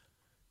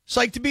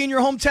 Psyched to be in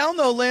your hometown,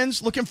 though,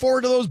 Linz. Looking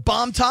forward to those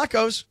bomb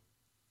tacos.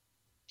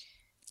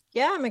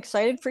 Yeah, I'm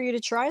excited for you to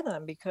try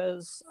them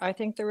because I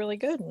think they're really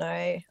good. And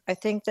I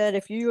think that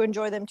if you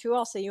enjoy them too,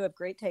 I'll say you have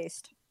great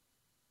taste.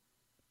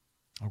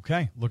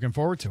 Okay, looking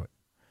forward to it.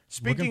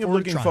 Speaking of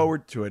looking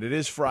forward to it, it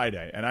is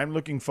Friday, and I'm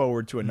looking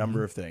forward to a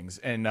number of things.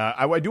 And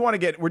I do want to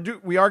get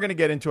we are going to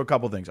get into a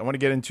couple things. I want to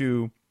get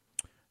into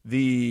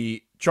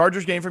the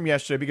Chargers game from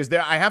yesterday because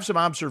I have some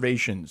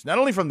observations, not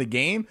only from the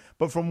game,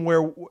 but from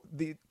where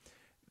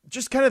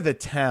just kind of the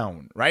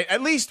town, right?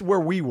 At least where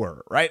we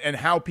were, right? And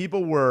how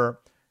people were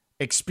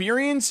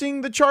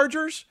experiencing the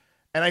Chargers.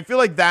 And I feel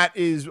like that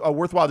is a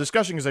worthwhile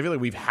discussion because I feel like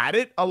we've had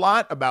it a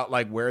lot about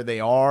like where they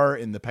are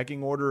in the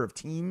pecking order of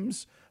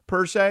teams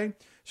per se.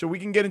 So we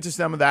can get into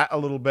some of that a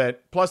little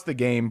bit, plus the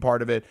game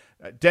part of it.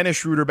 Dennis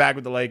Schroeder back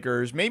with the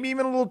Lakers, maybe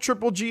even a little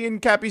Triple G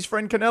and Cappy's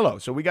friend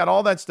Canelo. So we got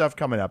all that stuff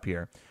coming up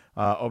here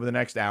over the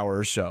next hour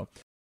or so.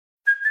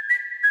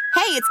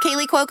 Hey, it's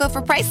Kaylee Cuoco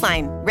for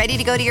Priceline. Ready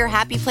to go to your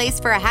happy place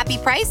for a happy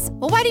price?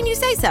 Well, why didn't you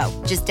say so?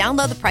 Just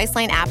download the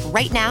Priceline app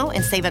right now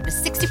and save up to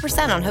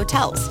 60% on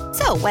hotels.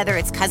 So whether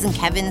it's Cousin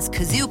Kevin's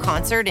Kazoo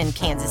Concert in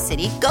Kansas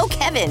City, go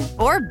Kevin,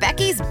 or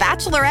Becky's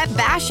Bachelorette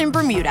Bash in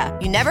Bermuda,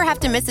 you never have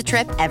to miss a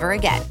trip ever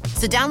again.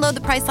 So download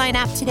the Priceline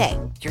app today.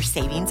 Your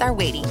savings are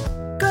waiting.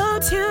 Go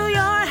to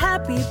your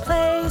happy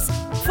place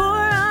for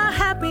a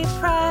happy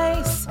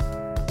price.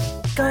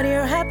 Go to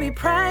your happy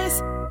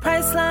price,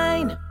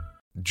 Priceline.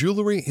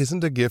 Jewelry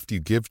isn't a gift you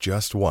give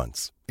just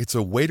once. It's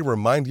a way to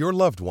remind your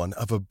loved one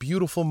of a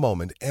beautiful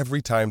moment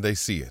every time they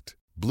see it.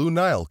 Blue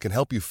Nile can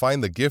help you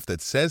find the gift that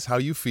says how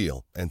you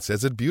feel and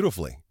says it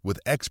beautifully, with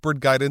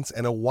expert guidance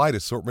and a wide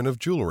assortment of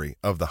jewelry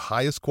of the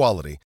highest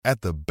quality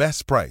at the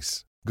best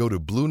price. Go to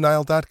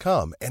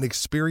BlueNile.com and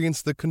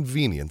experience the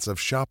convenience of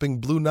shopping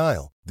Blue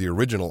Nile, the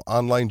original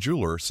online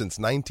jeweler since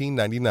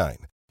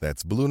 1999.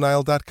 That's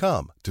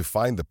BlueNile.com to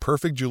find the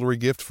perfect jewelry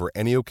gift for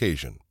any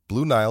occasion.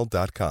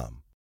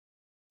 BlueNile.com.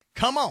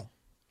 Come on.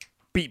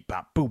 Beep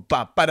bop boop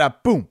bop ba da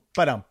boom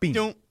ba dum beep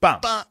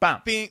bop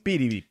bop beep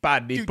beep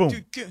ba dee boom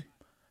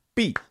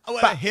beep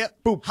bop hip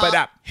boop ba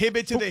da hip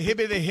it to the hip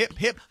of the hip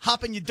hip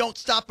hop and you don't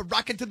stop a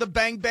rockin' to the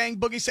bang bang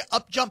boogie say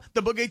up jump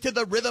the boogie to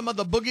the rhythm of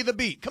the boogie the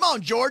beat. Come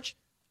on, George.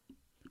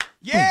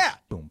 Yeah.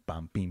 Boom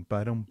bam beam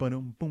ba dum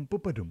boom boom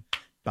ba dum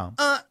bam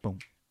boom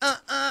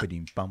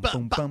ba-ding, bum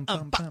bum bum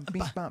bum bum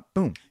beep bop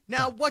boom.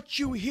 Now what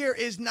you hear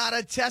is not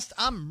a test.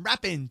 I'm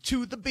rapping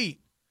to the beat.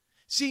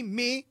 See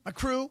me, my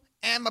crew,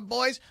 and my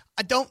boys,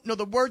 I don't know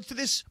the words to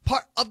this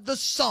part of the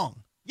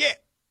song. Yeah.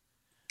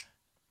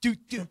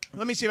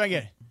 Let me see if I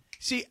get it.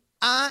 See,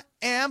 I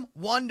am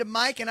Wonder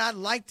Mike, and I'd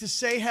like to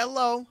say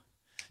hello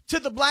to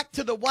the black,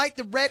 to the white,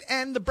 the red,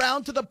 and the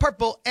brown, to the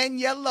purple and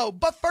yellow.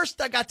 But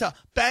first I got to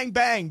bang,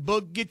 bang,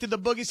 boogie to the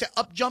boogie, say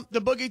up jump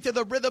the boogie to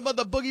the rhythm of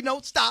the boogie,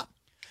 don't stop.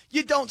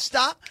 You don't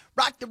stop.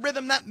 Rock the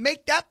rhythm that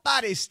make that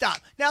body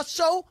stop. Now,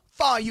 so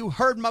far you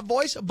heard my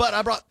voice, but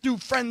I brought 2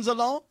 friends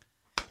along.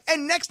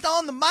 And next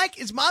on the mic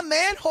is my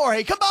man,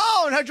 Jorge. Come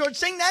on, now, George,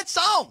 sing that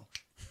song.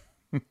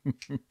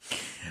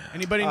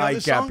 Anybody know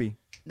this song? Cappy.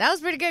 That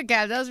was pretty good,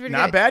 Cap. That was pretty good.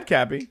 Not bad,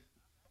 Cappy.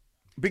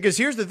 Because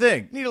here's the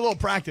thing. Need a little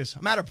practice.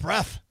 I'm out of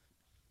breath.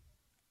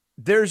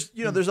 There's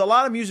a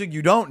lot of music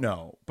you don't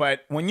know,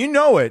 but when you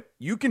know it,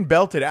 you can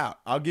belt it out.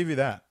 I'll give you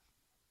that.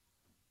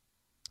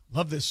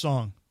 Love this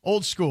song.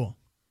 Old school.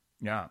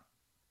 Yeah. I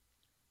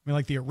mean,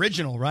 like the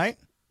original, right?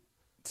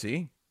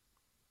 See?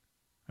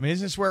 I mean,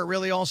 isn't this where it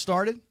really all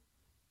started?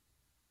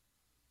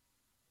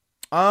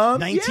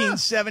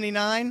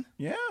 1979?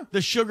 Yeah.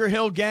 The Sugar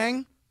Hill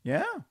Gang?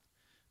 Yeah.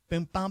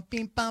 I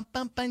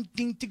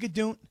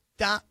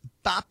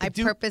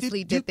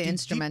purposely did the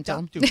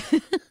instrumental.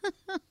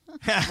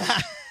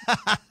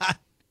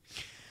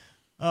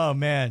 Oh,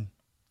 man.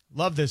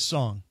 Love this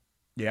song.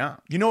 Yeah.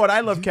 You know what I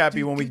love,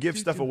 Cappy, when we give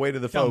stuff away to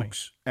the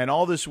folks. And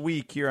all this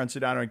week here on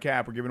Sedano and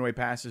Cap, we're giving away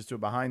passes to a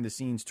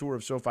behind-the-scenes tour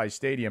of SoFi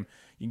Stadium.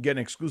 You can get an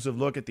exclusive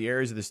look at the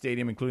areas of the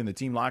stadium, including the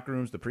team locker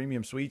rooms, the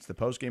premium suites, the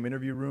post-game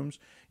interview rooms.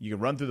 You can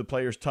run through the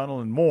players'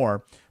 tunnel and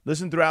more.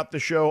 Listen throughout the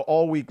show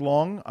all week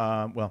long.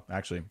 Well,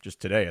 actually,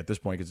 just today at this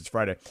point because it's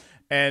Friday.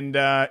 And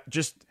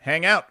just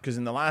hang out because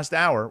in the last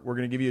hour, we're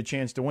going to give you a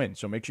chance to win.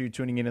 So make sure you're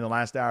tuning in the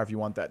last hour if you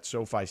want that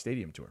SoFi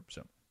Stadium tour.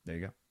 So there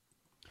you go.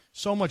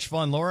 So much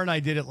fun. Laura and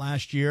I did it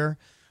last year.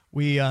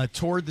 We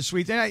toured the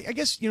suites. And I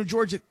guess,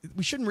 George,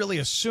 we shouldn't really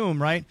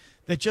assume, right,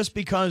 that just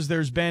because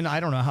there's been, I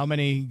don't know how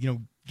many,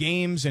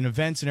 games and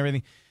events and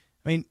everything.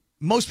 I mean,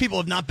 most people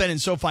have not been in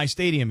SoFi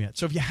Stadium yet.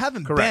 So if you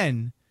haven't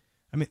been,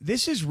 I mean,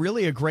 this is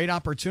really a great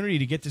opportunity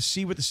to get to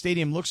see what the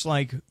stadium looks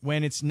like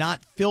when it's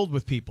not filled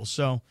with people.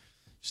 So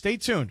stay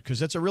tuned because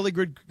that's a really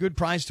good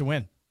prize to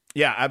win.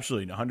 Yeah,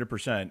 absolutely.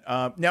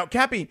 100%. Now,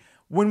 Cappy,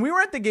 when we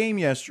were at the game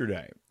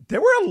yesterday, there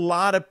were a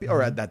lot of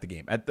or at the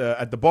game, at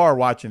the bar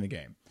watching the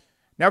game.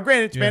 Now,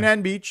 granted, it's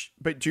Manhattan Beach,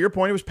 but to your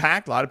point, it was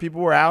packed. A lot of people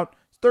were out.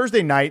 It's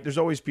Thursday night. There's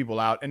always people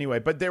out anyway.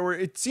 But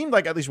it seemed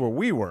like, at least where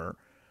we were,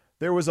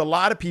 there was a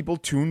lot of people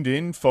tuned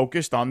in,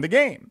 focused on the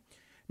game.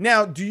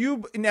 Now,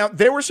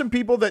 there were some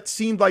people that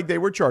seemed like they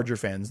were Charger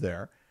fans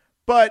there.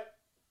 But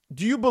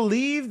do you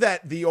believe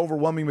that the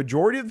overwhelming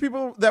majority of the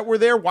people that were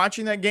there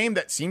watching that game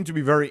that seemed to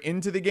be very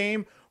into the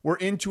game were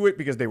into it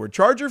because they were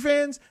Charger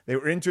fans, they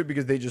were into it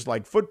because they just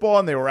like football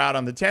and they were out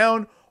on the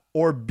town,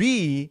 or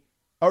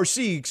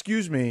C,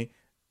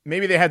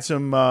 maybe they had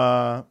some,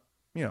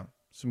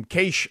 some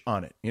cash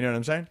on it. You know what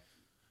I'm saying?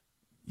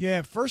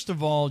 Yeah, first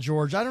of all,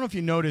 George, I don't know if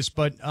you noticed,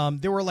 but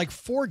there were like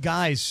 4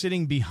 guys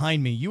sitting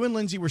behind me. You and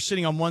Lindsay were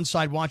sitting on one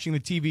side watching the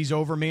TVs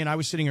over me, and I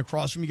was sitting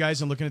across from you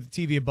guys and looking at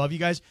the TV above you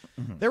guys.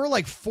 Mm-hmm. There were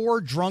like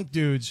 4 drunk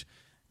dudes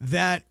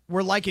that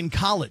were like in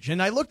college.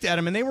 And I looked at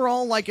them, and they were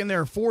all like in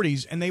their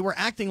 40s, and they were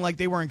acting like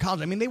they were in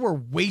college. I mean, they were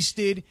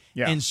wasted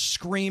and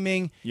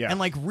screaming and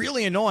like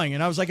really annoying.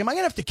 And I was like, am I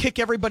going to have to kick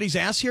everybody's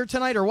ass here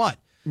tonight or what?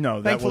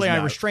 No, thankfully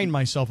I restrained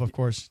myself, of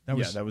course. That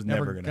was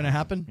never going to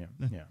happen.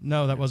 Yeah.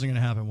 No, that wasn't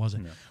going to happen, was it?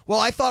 No. Well,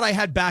 I thought I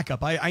had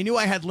backup. I knew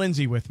I had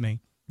Lindsay with me,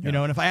 and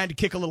if I had to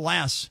kick a little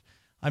ass,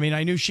 I mean,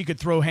 I knew she could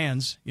throw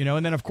hands,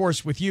 and then of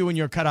course with you and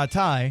your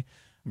karate,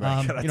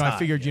 I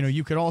figured,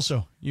 you could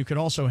also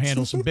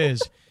handle some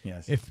biz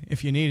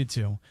if you needed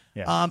to.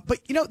 Yeah.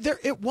 But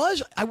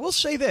I will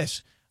say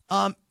this.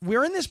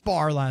 We're in this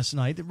bar last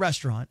night, the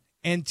restaurant,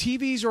 and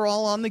TVs are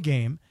all on the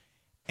game,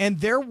 and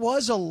there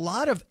was a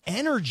lot of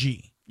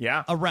energy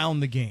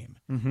around the game.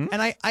 Mm-hmm.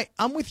 And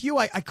I'm with you.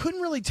 I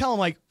couldn't really tell. I'm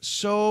like,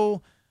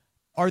 so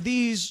are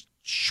these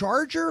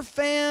Charger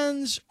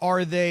fans?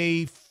 Are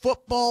they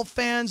football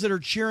fans that are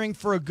cheering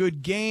for a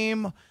good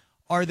game?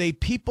 Are they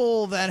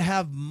people that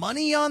have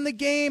money on the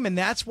game, and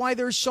that's why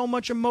there's so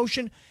much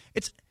emotion?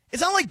 It's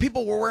not like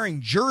people were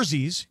wearing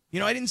jerseys.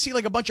 I didn't see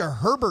like a bunch of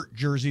Herbert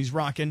jerseys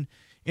rocking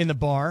in the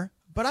bar.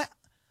 But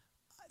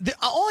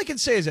all I can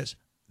say is this.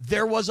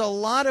 There was a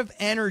lot of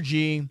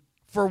energy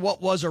for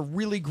what was a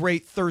really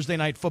great Thursday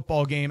night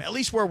football game, at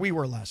least where we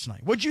were last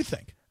night. What'd you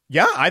think?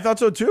 Yeah, I thought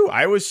so too.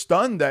 I was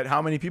stunned at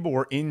how many people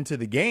were into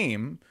the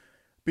game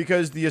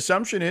because the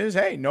assumption is,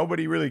 hey,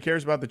 nobody really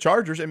cares about the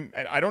Chargers. And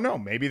I don't know.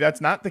 Maybe that's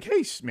not the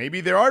case.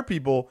 Maybe there are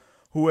people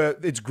who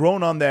it's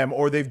grown on them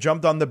or they've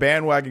jumped on the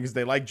bandwagon because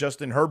they like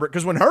Justin Herbert.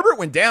 Because when Herbert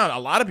went down, a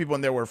lot of people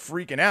in there were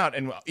freaking out.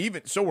 And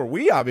even so were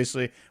we,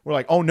 obviously. We're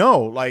like, oh, no,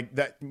 like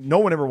that. No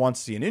one ever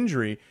wants to see an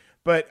injury.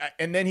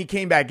 And then he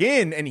came back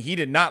in, and he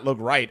did not look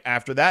right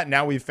after that.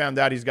 Now we've found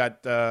out he's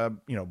got,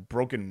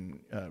 broken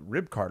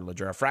rib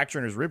cartilage or a fracture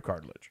in his rib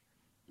cartilage.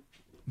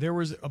 There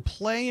was a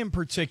play in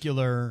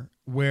particular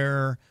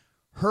where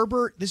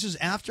Herbert, this is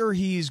after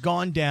he's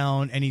gone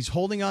down, and he's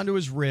holding onto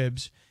his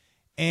ribs,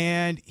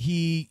 and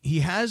he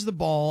has the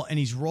ball, and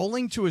he's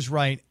rolling to his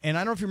right. And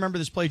I don't know if you remember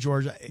this play,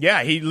 George.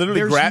 Yeah, he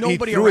literally he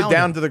threw it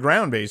down to the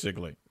ground,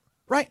 basically.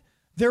 Right.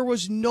 There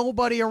was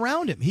nobody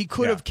around him. He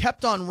could have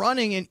kept on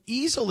running and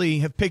easily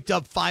have picked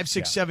up 5,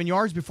 6, 7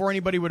 yards before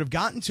anybody would have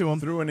gotten to him.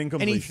 Threw an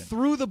incompletion. And he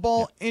threw the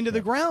ball into the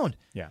ground.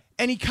 Yeah.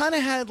 And he kind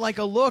of had like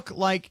a look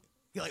like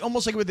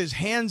almost like with his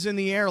hands in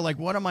the air, like,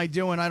 what am I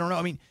doing? I don't know.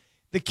 I mean,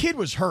 the kid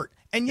was hurt.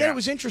 And yet it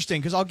was interesting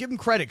because I'll give him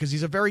credit because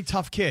he's a very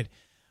tough kid.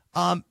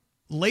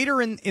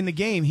 Later in the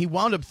game, he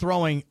wound up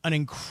throwing an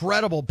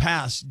incredible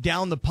pass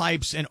down the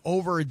pipes and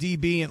over a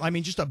DB. And I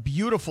mean, just a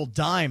beautiful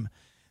dime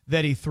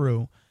that he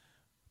threw.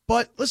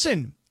 But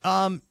listen,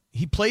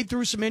 he played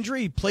through some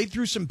injury, he played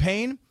through some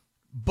pain,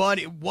 but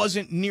it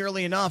wasn't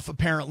nearly enough,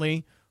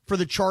 apparently, for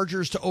the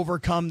Chargers to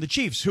overcome the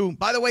Chiefs, who,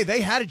 by the way,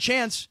 they had a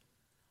chance.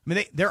 I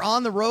mean, they're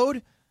on the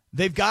road,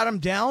 they've got them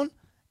down,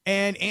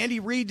 and Andy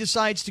Reid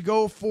decides to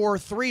go for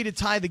 3 to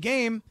tie the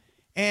game,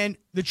 and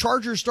the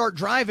Chargers start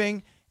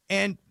driving,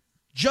 and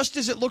just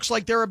as it looks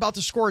like they're about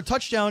to score a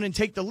touchdown and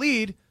take the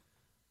lead,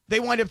 they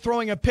wind up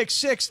throwing a pick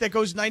six that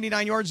goes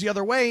 99 yards the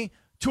other way,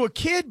 to a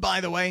kid,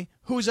 by the way,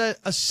 who's a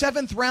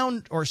 7th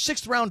round or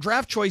 6th round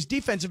draft choice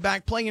defensive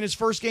back playing in his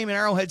first game in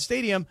Arrowhead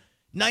Stadium,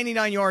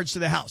 99 yards to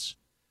the house.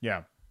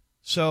 Yeah.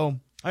 So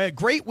a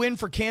great win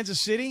for Kansas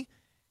City.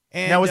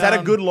 And, now, was that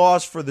a good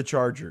loss for the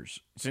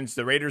Chargers since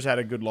the Raiders had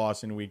a good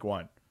loss in week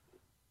 1?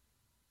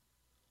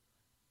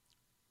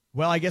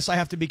 Well, I guess I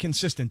have to be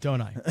consistent,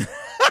 don't I?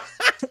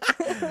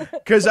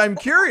 Because I'm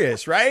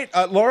curious, right?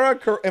 Laura,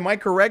 am I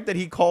correct that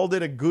he called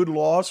it a good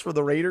loss for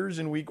the Raiders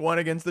in week 1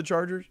 against the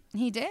Chargers?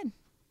 He did.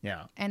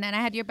 Yeah. And then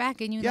I had your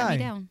back and you let me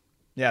down.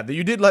 Yeah,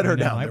 you did let her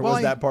down. There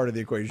was that part of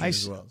the equation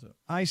as well. So.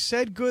 I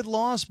said good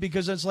loss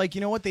because it's like,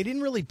 you know what? They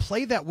didn't really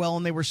play that well,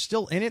 and they were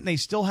still in it, and they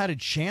still had a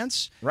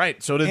chance.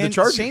 Right. So did the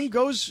Chargers. Same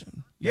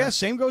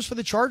goes for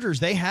the Chargers.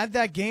 They had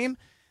that game,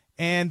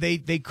 and they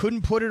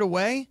couldn't put it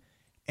away,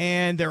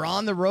 and they're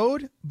on the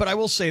road. But I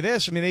will say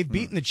this. I mean, they've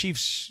beaten the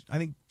Chiefs, I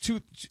think,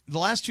 the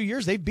last 2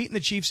 years, they've beaten the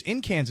Chiefs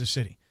in Kansas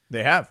City.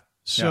 They have.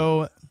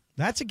 So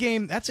that's a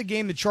game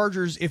the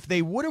Chargers, if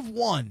they would have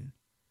won,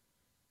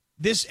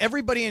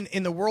 everybody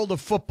in the world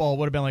of football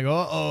would have been like, here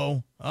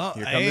come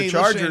the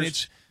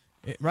Chargers.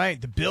 Listen,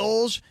 right, the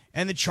Bills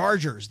and the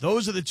Chargers.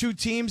 Those are the two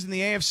teams in the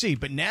AFC.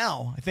 But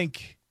now I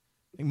think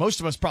most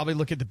of us probably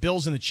look at the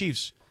Bills and the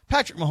Chiefs.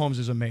 Patrick Mahomes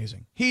is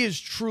amazing. He is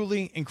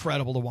truly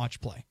incredible to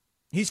watch play.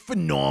 He's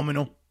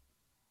phenomenal.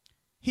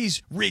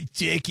 He's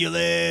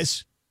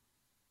ridiculous.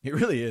 He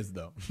really is,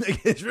 though.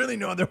 There's really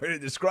no other way to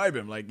describe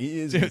him. Like, he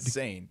is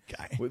insane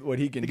with what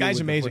he can do. The guy's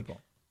with amazing. The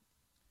football.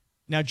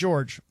 Now,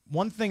 George,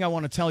 one thing I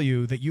want to tell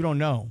you that you don't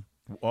know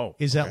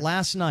is that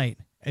last night,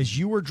 as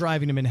you were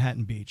driving to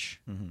Manhattan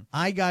Beach,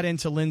 I got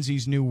into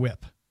Lindsay's new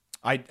whip.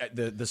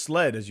 The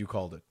sled, as you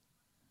called it.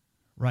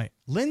 Right.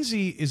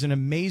 Lindsay is an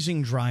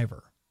amazing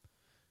driver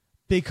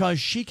because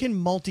she can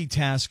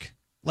multitask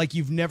like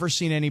you've never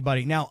seen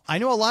anybody. Now, I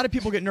know a lot of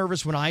people get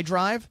nervous when I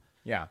drive.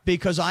 Yeah.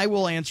 Because I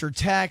will answer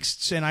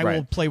texts and I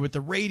will play with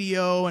the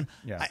radio and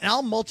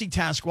I'll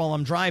multitask while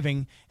I'm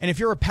driving. And if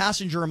you're a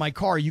passenger in my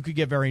car, you could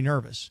get very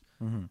nervous.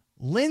 Mm-hmm.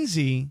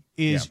 Lindsay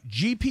is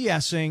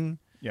GPSing.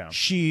 Yeah.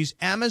 She's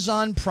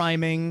Amazon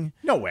priming.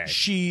 No way.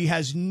 She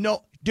has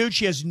no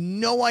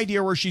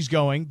idea where she's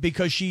going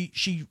because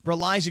she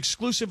relies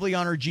exclusively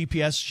on her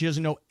GPS. She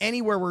doesn't know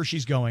anywhere where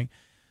she's going.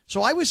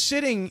 So I was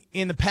sitting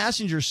in the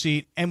passenger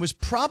seat and was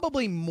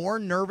probably more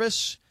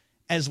nervous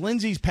as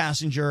Lindsay's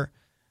passenger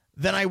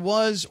than I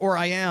was or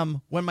I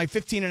am when my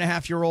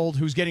 15-and-a-half-year-old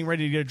who's getting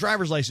ready to get a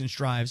driver's license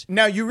drives.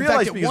 Now, you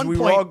realize because we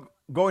were all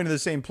going to the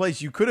same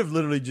place, you could have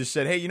literally just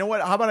said, hey, you know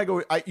what? How about I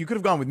go? You could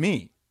have gone with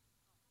me.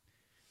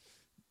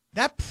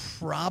 That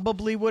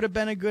probably would have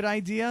been a good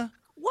idea.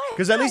 What?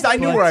 Because at least I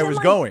knew where I was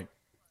going.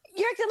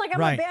 You're acting like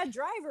I'm a bad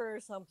driver or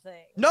something.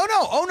 No.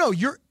 Oh, no.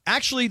 You're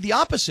actually the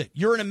opposite.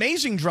 You're an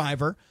amazing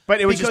driver.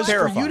 But it was just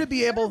terrifying. For you to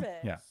be able...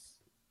 Yeah.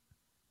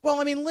 Well,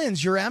 I mean,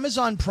 Linz, you're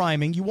Amazon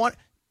Priming. You want...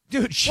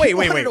 Dude, she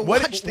wanted to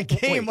watch the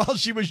game while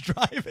she was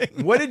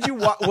driving. What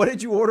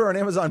did you order on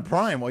Amazon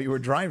Prime while you were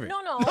driving?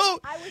 No,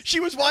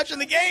 she was watching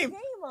the game.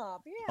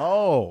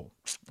 Oh.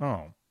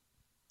 Well,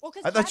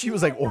 I thought she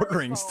was like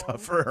ordering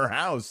stuff for her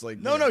house. Like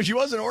No, she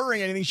wasn't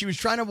ordering anything. She was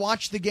trying to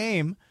watch the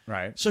game.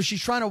 Right. So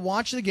she's trying to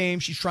watch the game.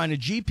 She's trying to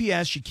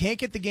GPS. She can't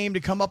get the game to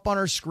come up on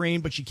her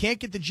screen, but she can't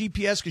get the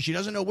GPS because she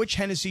doesn't know which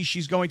Hennessy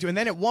she's going to. And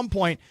then at one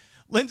point,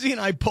 Lindsay and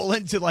I pull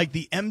into like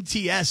the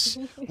MTS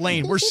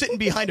lane. We're sitting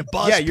behind a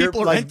bus. Yeah, you're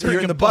People are like entering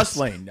you're in the bus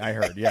lane. I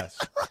heard. Yes.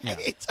 Right. Yeah.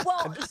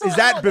 Well, is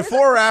that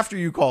before or after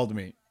you called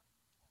me?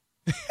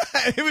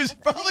 It was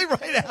probably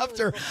right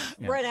after.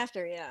 Right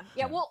after, yeah.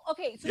 Yeah. Well,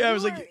 okay. So it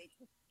was like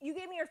you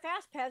gave me your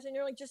fast pass, and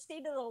you're like, just stay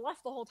to the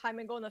left the whole time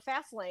and go in the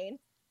fast lane.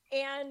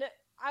 And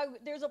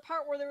there's a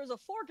part where there was a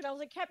fork, and I was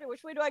like, Captain,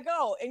 which way do I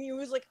go? And you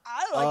was like,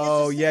 I don't know.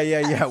 Oh,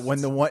 yeah.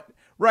 When the one,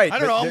 right? I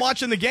don't know. I'm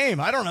watching the game.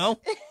 I don't know.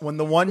 When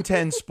the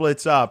 110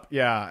 splits up,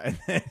 yeah.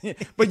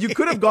 But you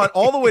could have gone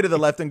all the way to the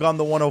left and gone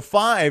the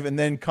 105, and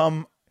then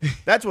come.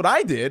 That's what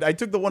I did. I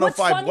took the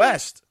 105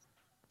 west.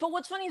 But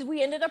what's funny is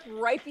we ended up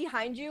right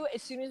behind you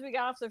as soon as we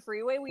got off the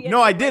freeway.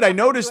 I did. I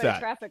noticed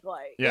that. Traffic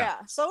light. Yeah.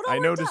 So I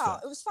noticed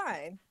that. It was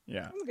fine.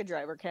 Yeah. I'm a good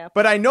driver, Cap.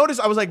 But I noticed.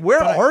 I was like,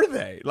 where are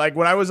they? Like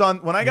when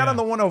I got on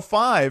the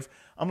 105,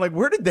 I'm like,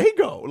 where did they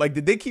go? Like,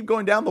 did they keep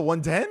going down the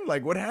 110?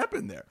 Like, what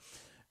happened there?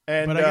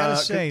 And but I gotta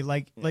say,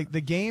 like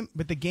the game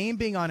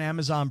being on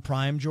Amazon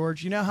Prime,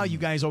 George. You know how you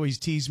guys always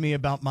tease me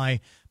about my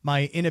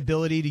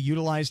inability to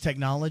utilize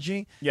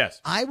technology?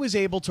 Yes. I was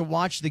able to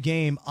watch the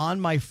game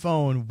on my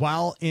phone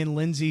while in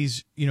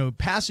Lindsay's,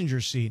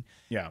 passenger seat.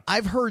 Yeah.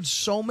 I've heard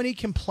so many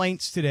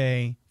complaints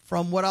today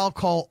from what I'll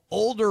call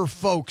older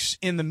folks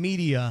in the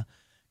media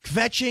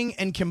kvetching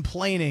and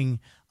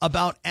complaining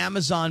about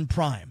Amazon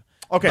Prime.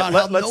 Okay,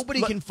 about how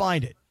nobody can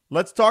find it.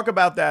 Let's talk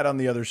about that on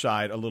the other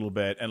side a little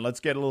bit, and let's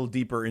get a little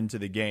deeper into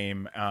the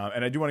game.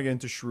 And I do want to get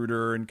into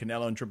Schroeder and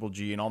Canelo and Triple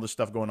G and all this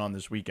stuff going on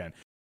this weekend.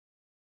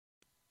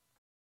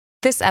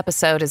 This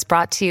episode is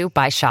brought to you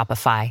by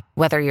Shopify.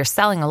 Whether you're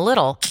selling a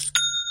little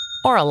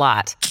or a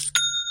lot,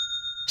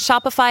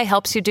 Shopify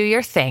helps you do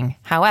your thing,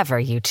 however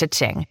you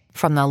cha-ching.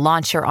 From the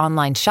launch your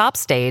online shop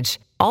stage,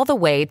 all the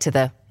way to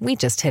the we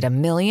just hit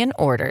 1 million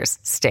orders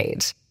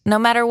stage. No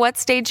matter what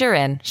stage you're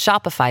in,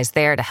 Shopify's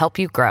there to help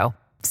you grow.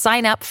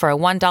 Sign up for a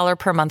 $1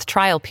 per month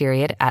trial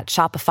period at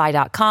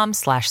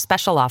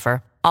shopify.com/special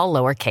offer, all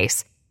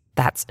lowercase.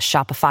 That's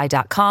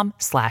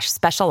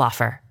shopify.com/special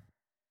offer.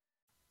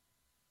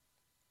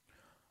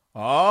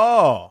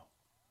 Oh,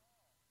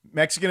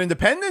 Mexican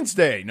Independence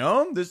Day,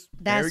 no? That's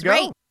there we go.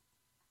 right.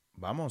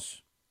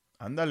 Vamos.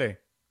 Ándale.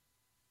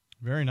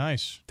 Very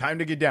nice. Time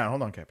to get down.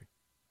 Hold on, Cappy.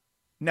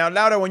 Now,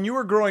 Laura, when you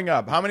were growing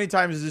up, how many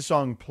times does this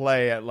song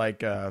play at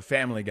like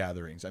family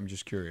gatherings? I'm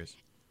just curious.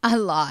 A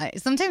lot.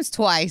 Sometimes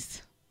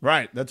twice.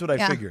 Right. That's what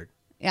I figured.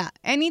 Yeah.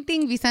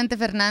 Anything Vicente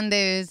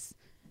Fernandez,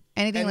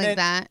 anything like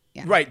that.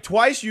 Yeah. Right.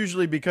 Twice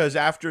usually because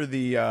after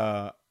the,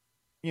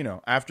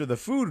 after the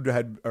food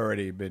had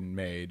already been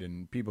made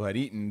and people had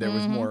eaten, there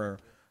was more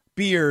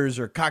beers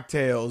or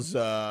cocktails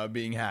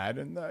being had.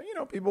 And,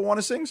 people want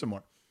to sing some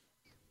more.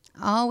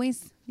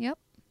 Always. Yep.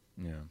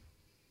 Yeah.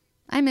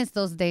 I miss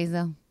those days,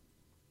 though.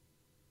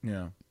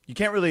 Yeah. You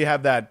can't really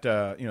have that,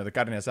 the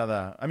carne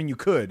asada. I mean, you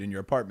could in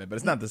your apartment, but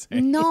it's not the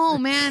same. No,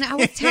 man. I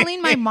was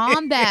telling my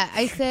mom that.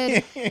 I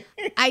said,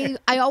 I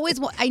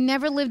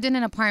never lived in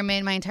an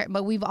apartment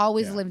but we've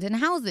always lived in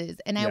houses.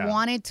 And I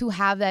wanted to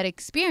have that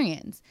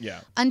experience.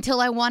 Yeah.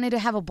 Until I wanted to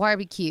have a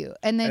barbecue.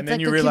 And then it's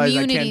like you a realize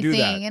community thing.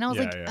 That. And I was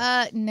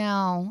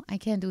no, I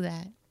can't do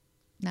that.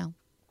 No.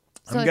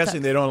 So I'm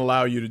guessing they don't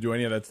allow you to do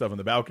any of that stuff on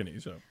the balcony,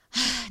 so.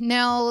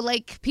 No,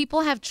 like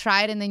people have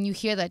tried, and then you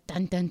hear the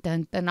dun dun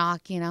dun the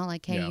knock.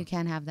 Like, hey, you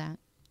can't have that.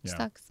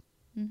 Sucks.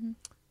 Mm-hmm.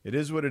 It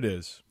is what it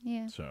is.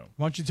 Yeah. So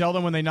why don't you tell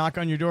them when they knock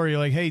on your door? You're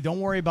like, hey,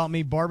 don't worry about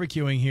me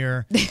barbecuing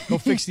here. Go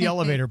fix the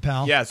elevator,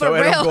 pal. Yeah. So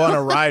I don't go on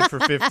a ride for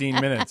 15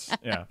 minutes.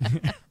 Yeah.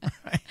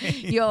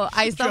 Yo,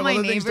 I saw my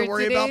neighbor to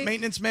worry today. about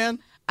maintenance, man.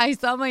 I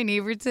saw my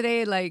neighbor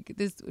today. Like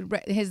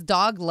his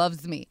dog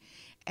loves me.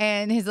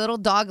 And his little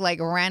dog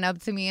ran up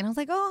to me, and I was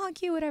like, "Oh, how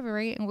cute, whatever."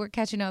 Right? And we're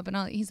catching up, and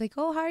he's like,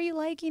 "Oh, how are you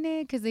liking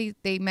it?" Because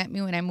they met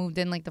me when I moved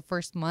in the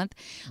first month.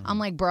 I'm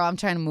like, "Bro, I'm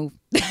trying to move."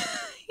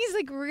 He's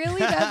like, "Really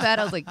that bad?"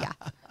 I was like, "Yeah,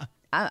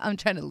 I'm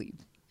trying to leave."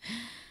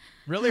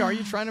 Really? Are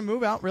you trying to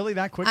move out really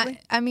that quickly?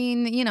 I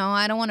mean,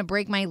 I don't want to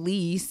break my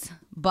lease,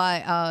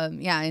 but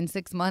in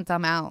 6 months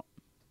I'm out.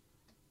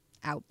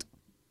 Out.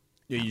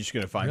 Yeah, you're just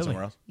gonna find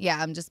somewhere else.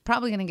 Yeah, I'm just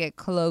probably gonna get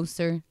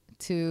closer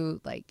to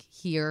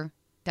here.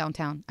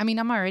 Downtown. I mean,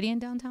 I'm already in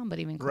downtown, but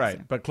even closer.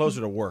 Right, but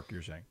closer to work,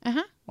 you're saying.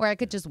 Where I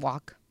could just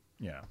walk.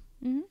 Yeah.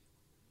 Mm-hmm.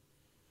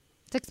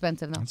 It's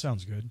expensive, though. That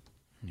sounds good.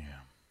 Yeah.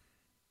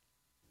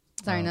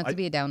 Sorry, not to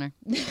be a downer.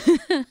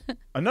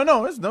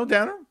 No, it's no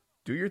downer.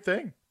 Do your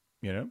thing,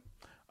 It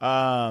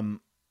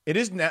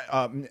is,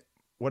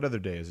 what other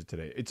day is it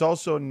today? It's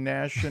also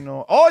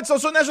National, it's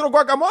also National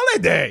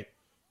Guacamole Day.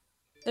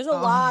 There's a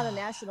lot of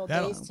national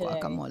days today.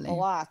 Guacamole. A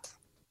lot.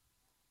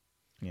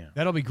 Yeah.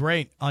 That'll be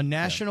great. On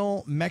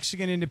National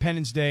Mexican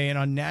Independence Day and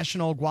on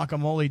National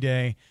Guacamole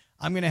Day,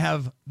 I'm going to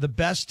have the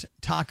best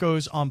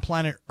tacos on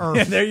planet Earth.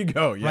 Yeah, there you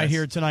go. Right Yes.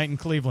 here tonight in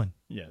Cleveland.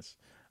 Yes.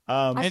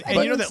 And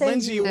you know that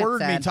Lindsay ordered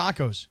me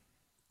tacos.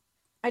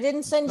 I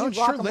didn't send you Oh,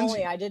 sure, guacamole.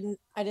 Lindsay. I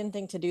didn't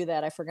think to do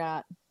that. I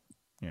forgot.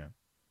 Yeah.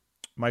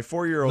 My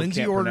 4-year-old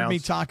Lindsay can't ordered me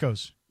pronounce.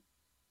 tacos.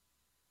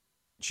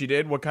 She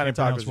did? What kind of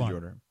Can't tacos pronounce did you what?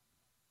 order?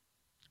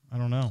 I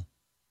don't know.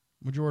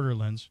 What'd you order,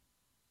 Linz?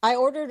 I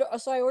ordered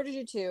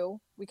you 2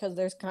 because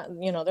there's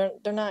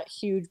they're not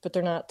huge, but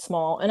they're not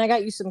small. And I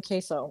got you some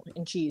queso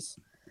and cheese.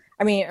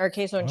 Or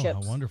queso and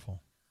chips. How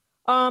wonderful.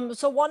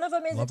 So one of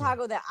them is Lovely. a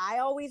taco that I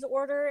always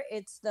order.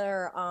 It's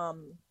their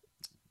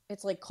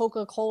it's like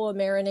Coca-Cola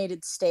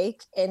marinated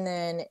steak, and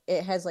then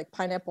it has like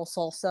pineapple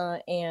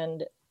salsa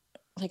and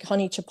like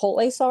honey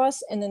chipotle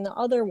sauce. And then the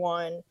other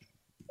one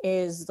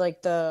is like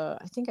I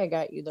think I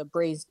got you the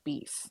braised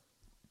beef.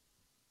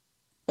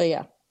 But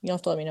yeah, you'll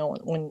have to let me know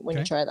when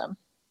you try them.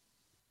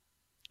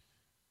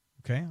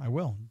 Okay, I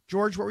will.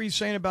 George, what were you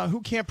saying about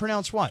who can't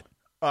pronounce what?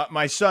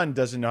 My son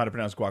doesn't know how to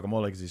pronounce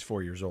guacamole because he's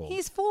 4 years old.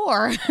 He's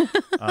 4.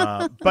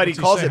 But he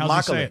calls it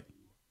How's he say makale. it?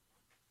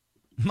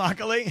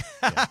 Makale?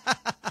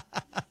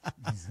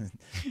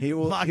 He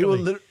will.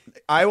 Makale.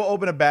 I will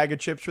open a bag of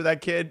chips for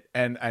that kid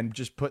and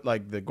just put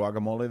like the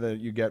guacamole that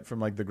you get from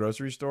like the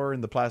grocery store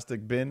in the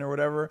plastic bin or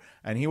whatever,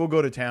 and he will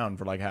go to town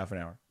for like half an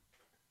hour.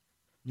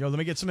 Yo, let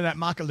me get some of that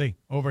makale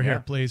over here,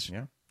 please.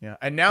 Yeah. Yeah,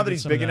 and now Let that me he's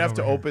get some of big that enough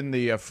to over here. open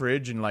the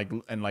fridge and like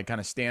kind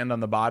of stand on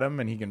the bottom,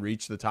 and he can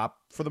reach the top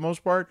for the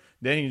most part,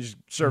 then he can just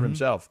serve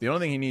himself. The only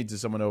thing he needs is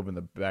someone to open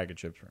the bag of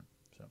chips for him.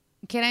 So,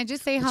 Can I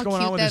just say What's how going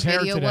on cute with that his hair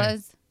video today?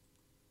 was?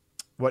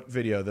 what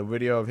video? The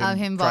video of him, Of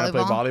him trying to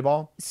play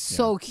volleyball.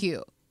 So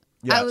cute.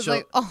 Yeah, I was so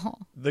like, oh.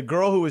 The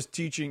girl who was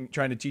trying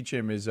to teach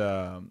him is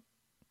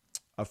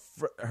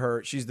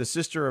she's the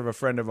sister of a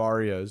friend of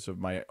Aria's, of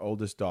my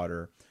oldest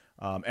daughter,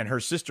 and her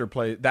sister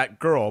plays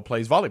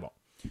volleyball.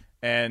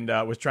 And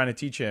was trying to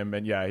teach him,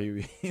 and yeah,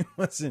 he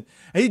wasn't.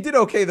 He did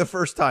okay the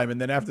first time, and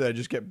then after that, it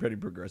just kept pretty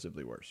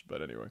progressively worse.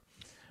 But anyway,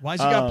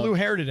 Why's he got blue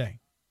hair today?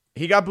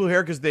 he got blue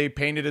hair because they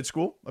painted at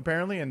school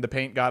apparently, and the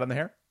paint got on the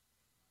hair.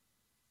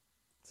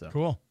 So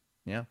Cool.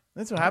 yeah,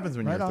 that's what happens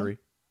when Right you're on. 3.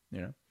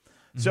 You know.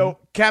 So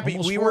Cappy,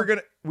 Almost we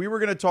 4. were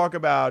gonna talk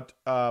about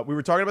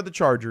the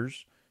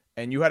Chargers,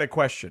 and you had a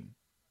question.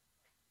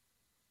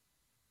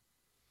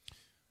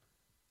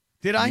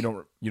 Did I?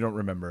 You don't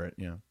remember it,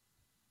 yeah.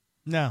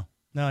 No,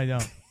 I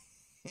don't.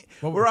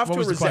 We're off what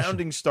to a was the question?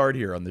 resounding start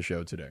here on the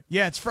show today.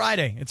 Yeah, it's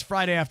Friday. It's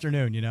Friday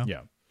afternoon, you know?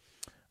 Yeah.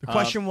 The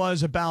question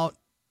was about,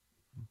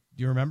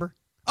 do you remember?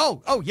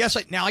 Oh, yes.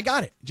 Now I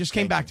got it. It just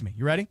came back to me.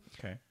 You ready?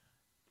 Okay.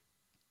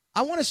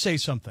 I want to say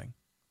something.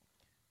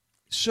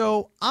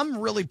 So I'm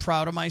really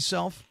proud of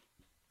myself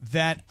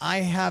that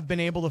I have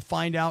been able to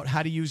find out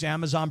how to use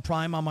Amazon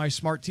Prime on my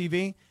smart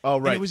TV. Oh,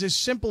 right. And it was as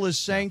simple as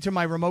saying to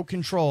my remote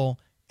control,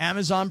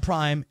 Amazon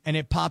Prime, and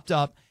it popped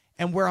up.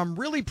 And where I'm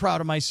really proud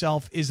of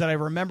myself is that I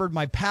remembered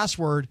my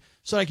password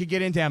so I could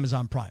get into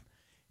Amazon Prime.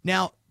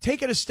 Now,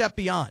 take it a step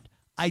beyond.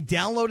 I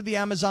downloaded the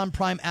Amazon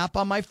Prime app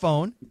on my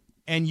phone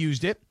and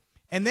used it.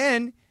 And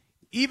then,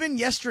 even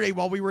yesterday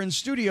while we were in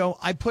studio,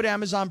 I put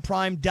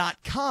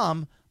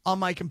AmazonPrime.com on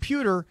my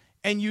computer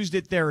and used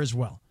it there as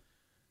well.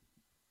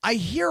 I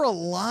hear a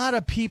lot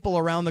of people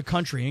around the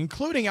country,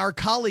 including our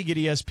colleague at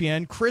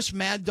ESPN, Chris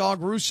Mad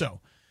Dog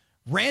Russo,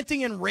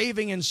 ranting and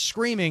raving and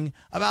screaming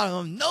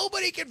about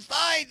nobody can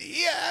find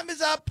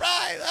Amazon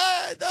Prime.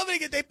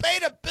 They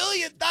paid $1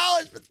 billion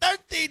for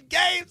 13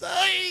 games.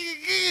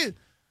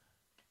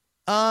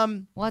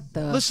 What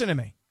the? Listen to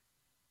me.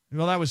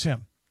 Well, that was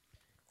him.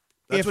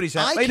 That's what he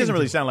sounds. He doesn't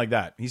really sound like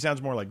that. He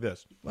sounds more like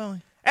this. Well,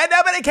 and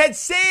nobody can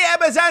see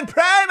Amazon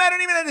Prime. I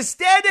don't even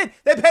understand it.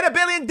 They paid $1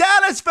 billion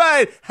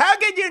for it. How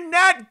can you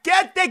not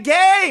get the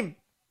game?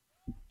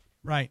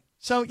 Right.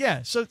 So,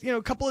 yeah. So,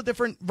 a couple of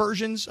different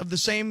versions of the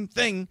same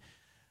thing.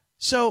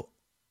 So,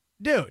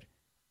 dude,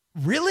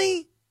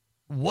 really?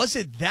 Was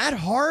it that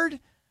hard?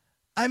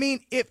 I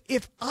mean,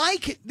 if I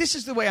could, this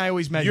is the way I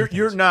always measure things.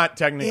 You're not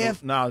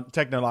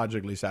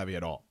technologically savvy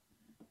at all.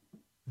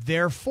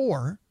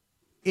 Therefore,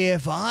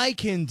 if I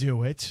can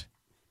do it,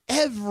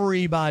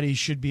 everybody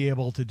should be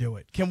able to do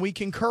it. Can we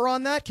concur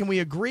on that? Can we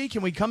agree?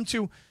 Can we come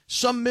to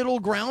some middle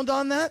ground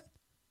on that?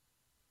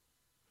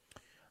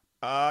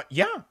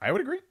 Yeah, I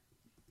would agree.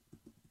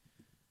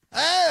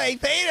 Oh, they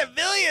paid $1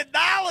 billion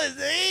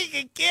and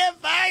he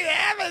can't find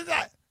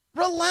Amazon.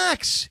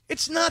 Relax.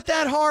 It's not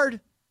that hard.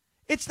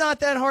 It's not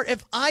that hard.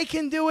 If I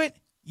can do it,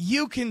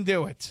 you can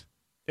do it.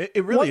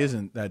 It really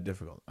isn't that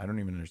difficult. I don't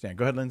even understand.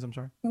 Go ahead, Linz. I'm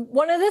sorry.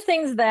 One of the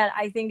things that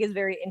I think is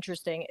very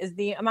interesting is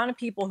the amount of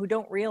people who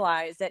don't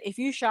realize that if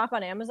you shop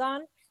on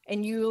Amazon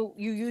and you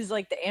use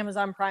like the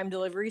Amazon Prime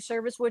delivery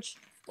service, which,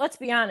 let's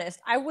be honest,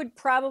 I would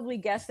probably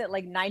guess that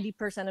like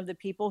 90% of the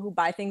people who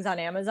buy things on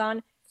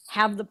Amazon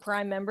have the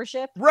Prime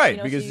membership. Right,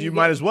 so because you get,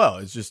 might as well.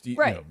 It's just,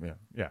 right.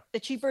 Yeah. The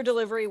cheaper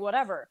delivery,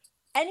 whatever.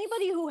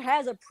 Anybody who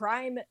has a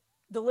Prime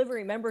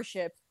delivery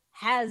membership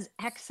has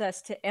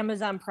access to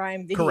Amazon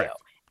Prime Video. Correct.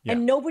 Yeah.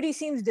 And nobody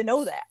seems to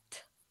know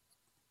that.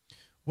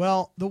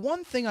 Well, the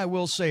one thing I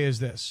will say is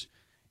this,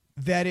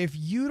 that if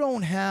you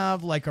don't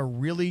have like a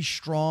really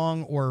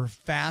strong or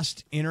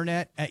fast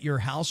internet at your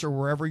house or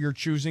wherever you're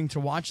choosing to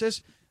watch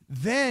this,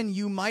 then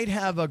you might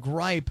have a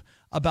gripe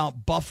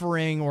about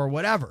buffering or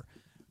whatever.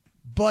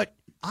 But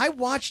I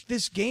watched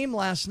this game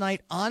last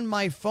night on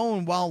my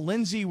phone while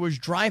Lindsay was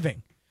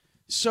driving.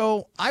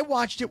 So I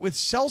watched it with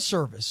cell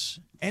service,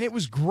 and it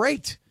was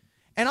great.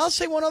 And I'll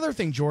say one other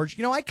thing, George.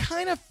 You know, I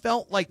kind of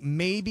felt like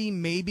maybe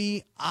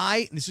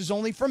this is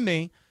only from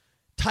me,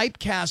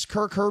 typecast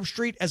Kirk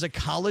Herbstreit as a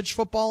college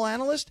football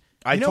analyst.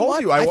 I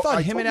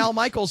thought him and Al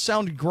Michaels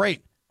sounded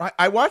great.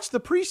 I watched the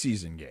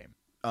preseason game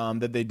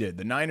that they did,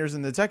 the Niners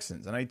and the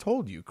Texans, and I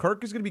told you,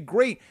 Kirk is going to be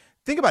great.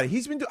 Think about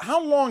it.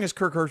 How long has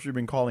Kirk Herbstreit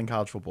been calling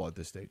college football at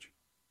this stage?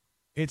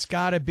 It's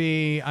got to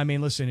be,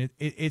 listen,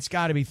 it's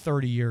got to be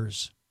 30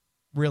 years,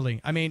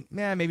 really.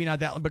 Maybe not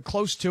that long, but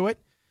close to it,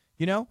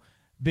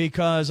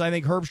 because I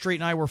think Herbstreit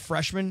and I were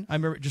freshmen.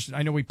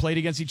 I know we played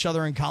against each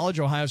other in college,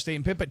 Ohio State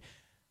and Pitt, but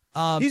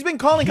he's been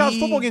calling college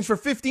football games for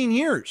 15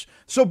 years.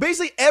 So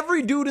basically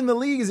every dude in the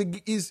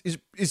league is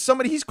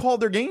somebody he's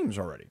called their games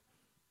already.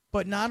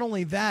 But not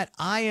only that,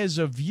 I as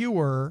a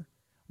viewer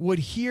would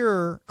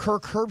hear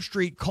Kirk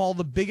Herbstreit call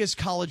the biggest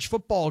college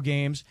football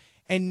games,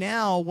 and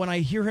now when I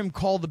hear him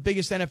call the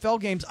biggest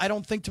NFL games, I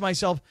don't think to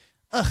myself,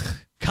 ugh,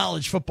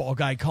 college football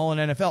guy calling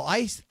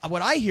NFL.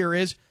 What I hear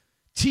is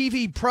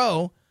TV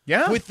pro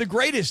with the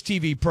greatest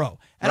TV pro.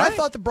 And I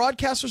thought the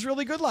broadcast was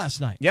really good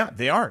last night. Yeah,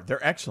 they are.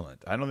 They're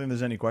excellent. I don't think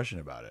there's any question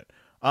about it.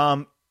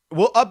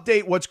 We'll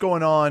update what's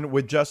going on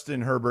with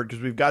Justin Herbert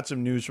because we've got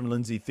some news from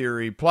Lindsey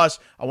Theory. Plus,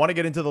 I want to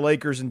get into the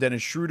Lakers and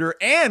Dennis Schroeder.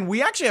 And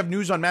we actually have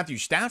news on Matthew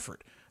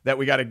Stafford that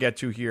we got to get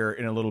to here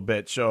in a little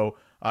bit. So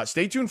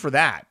stay tuned for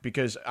that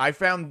because I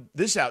found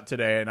this out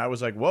today and I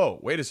was like, whoa,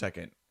 wait a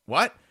second.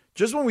 What?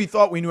 Just when we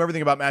thought we knew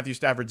everything about Matthew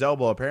Stafford's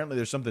elbow, apparently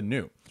there's something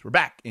new. So we're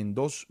back in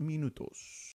 2 minutos.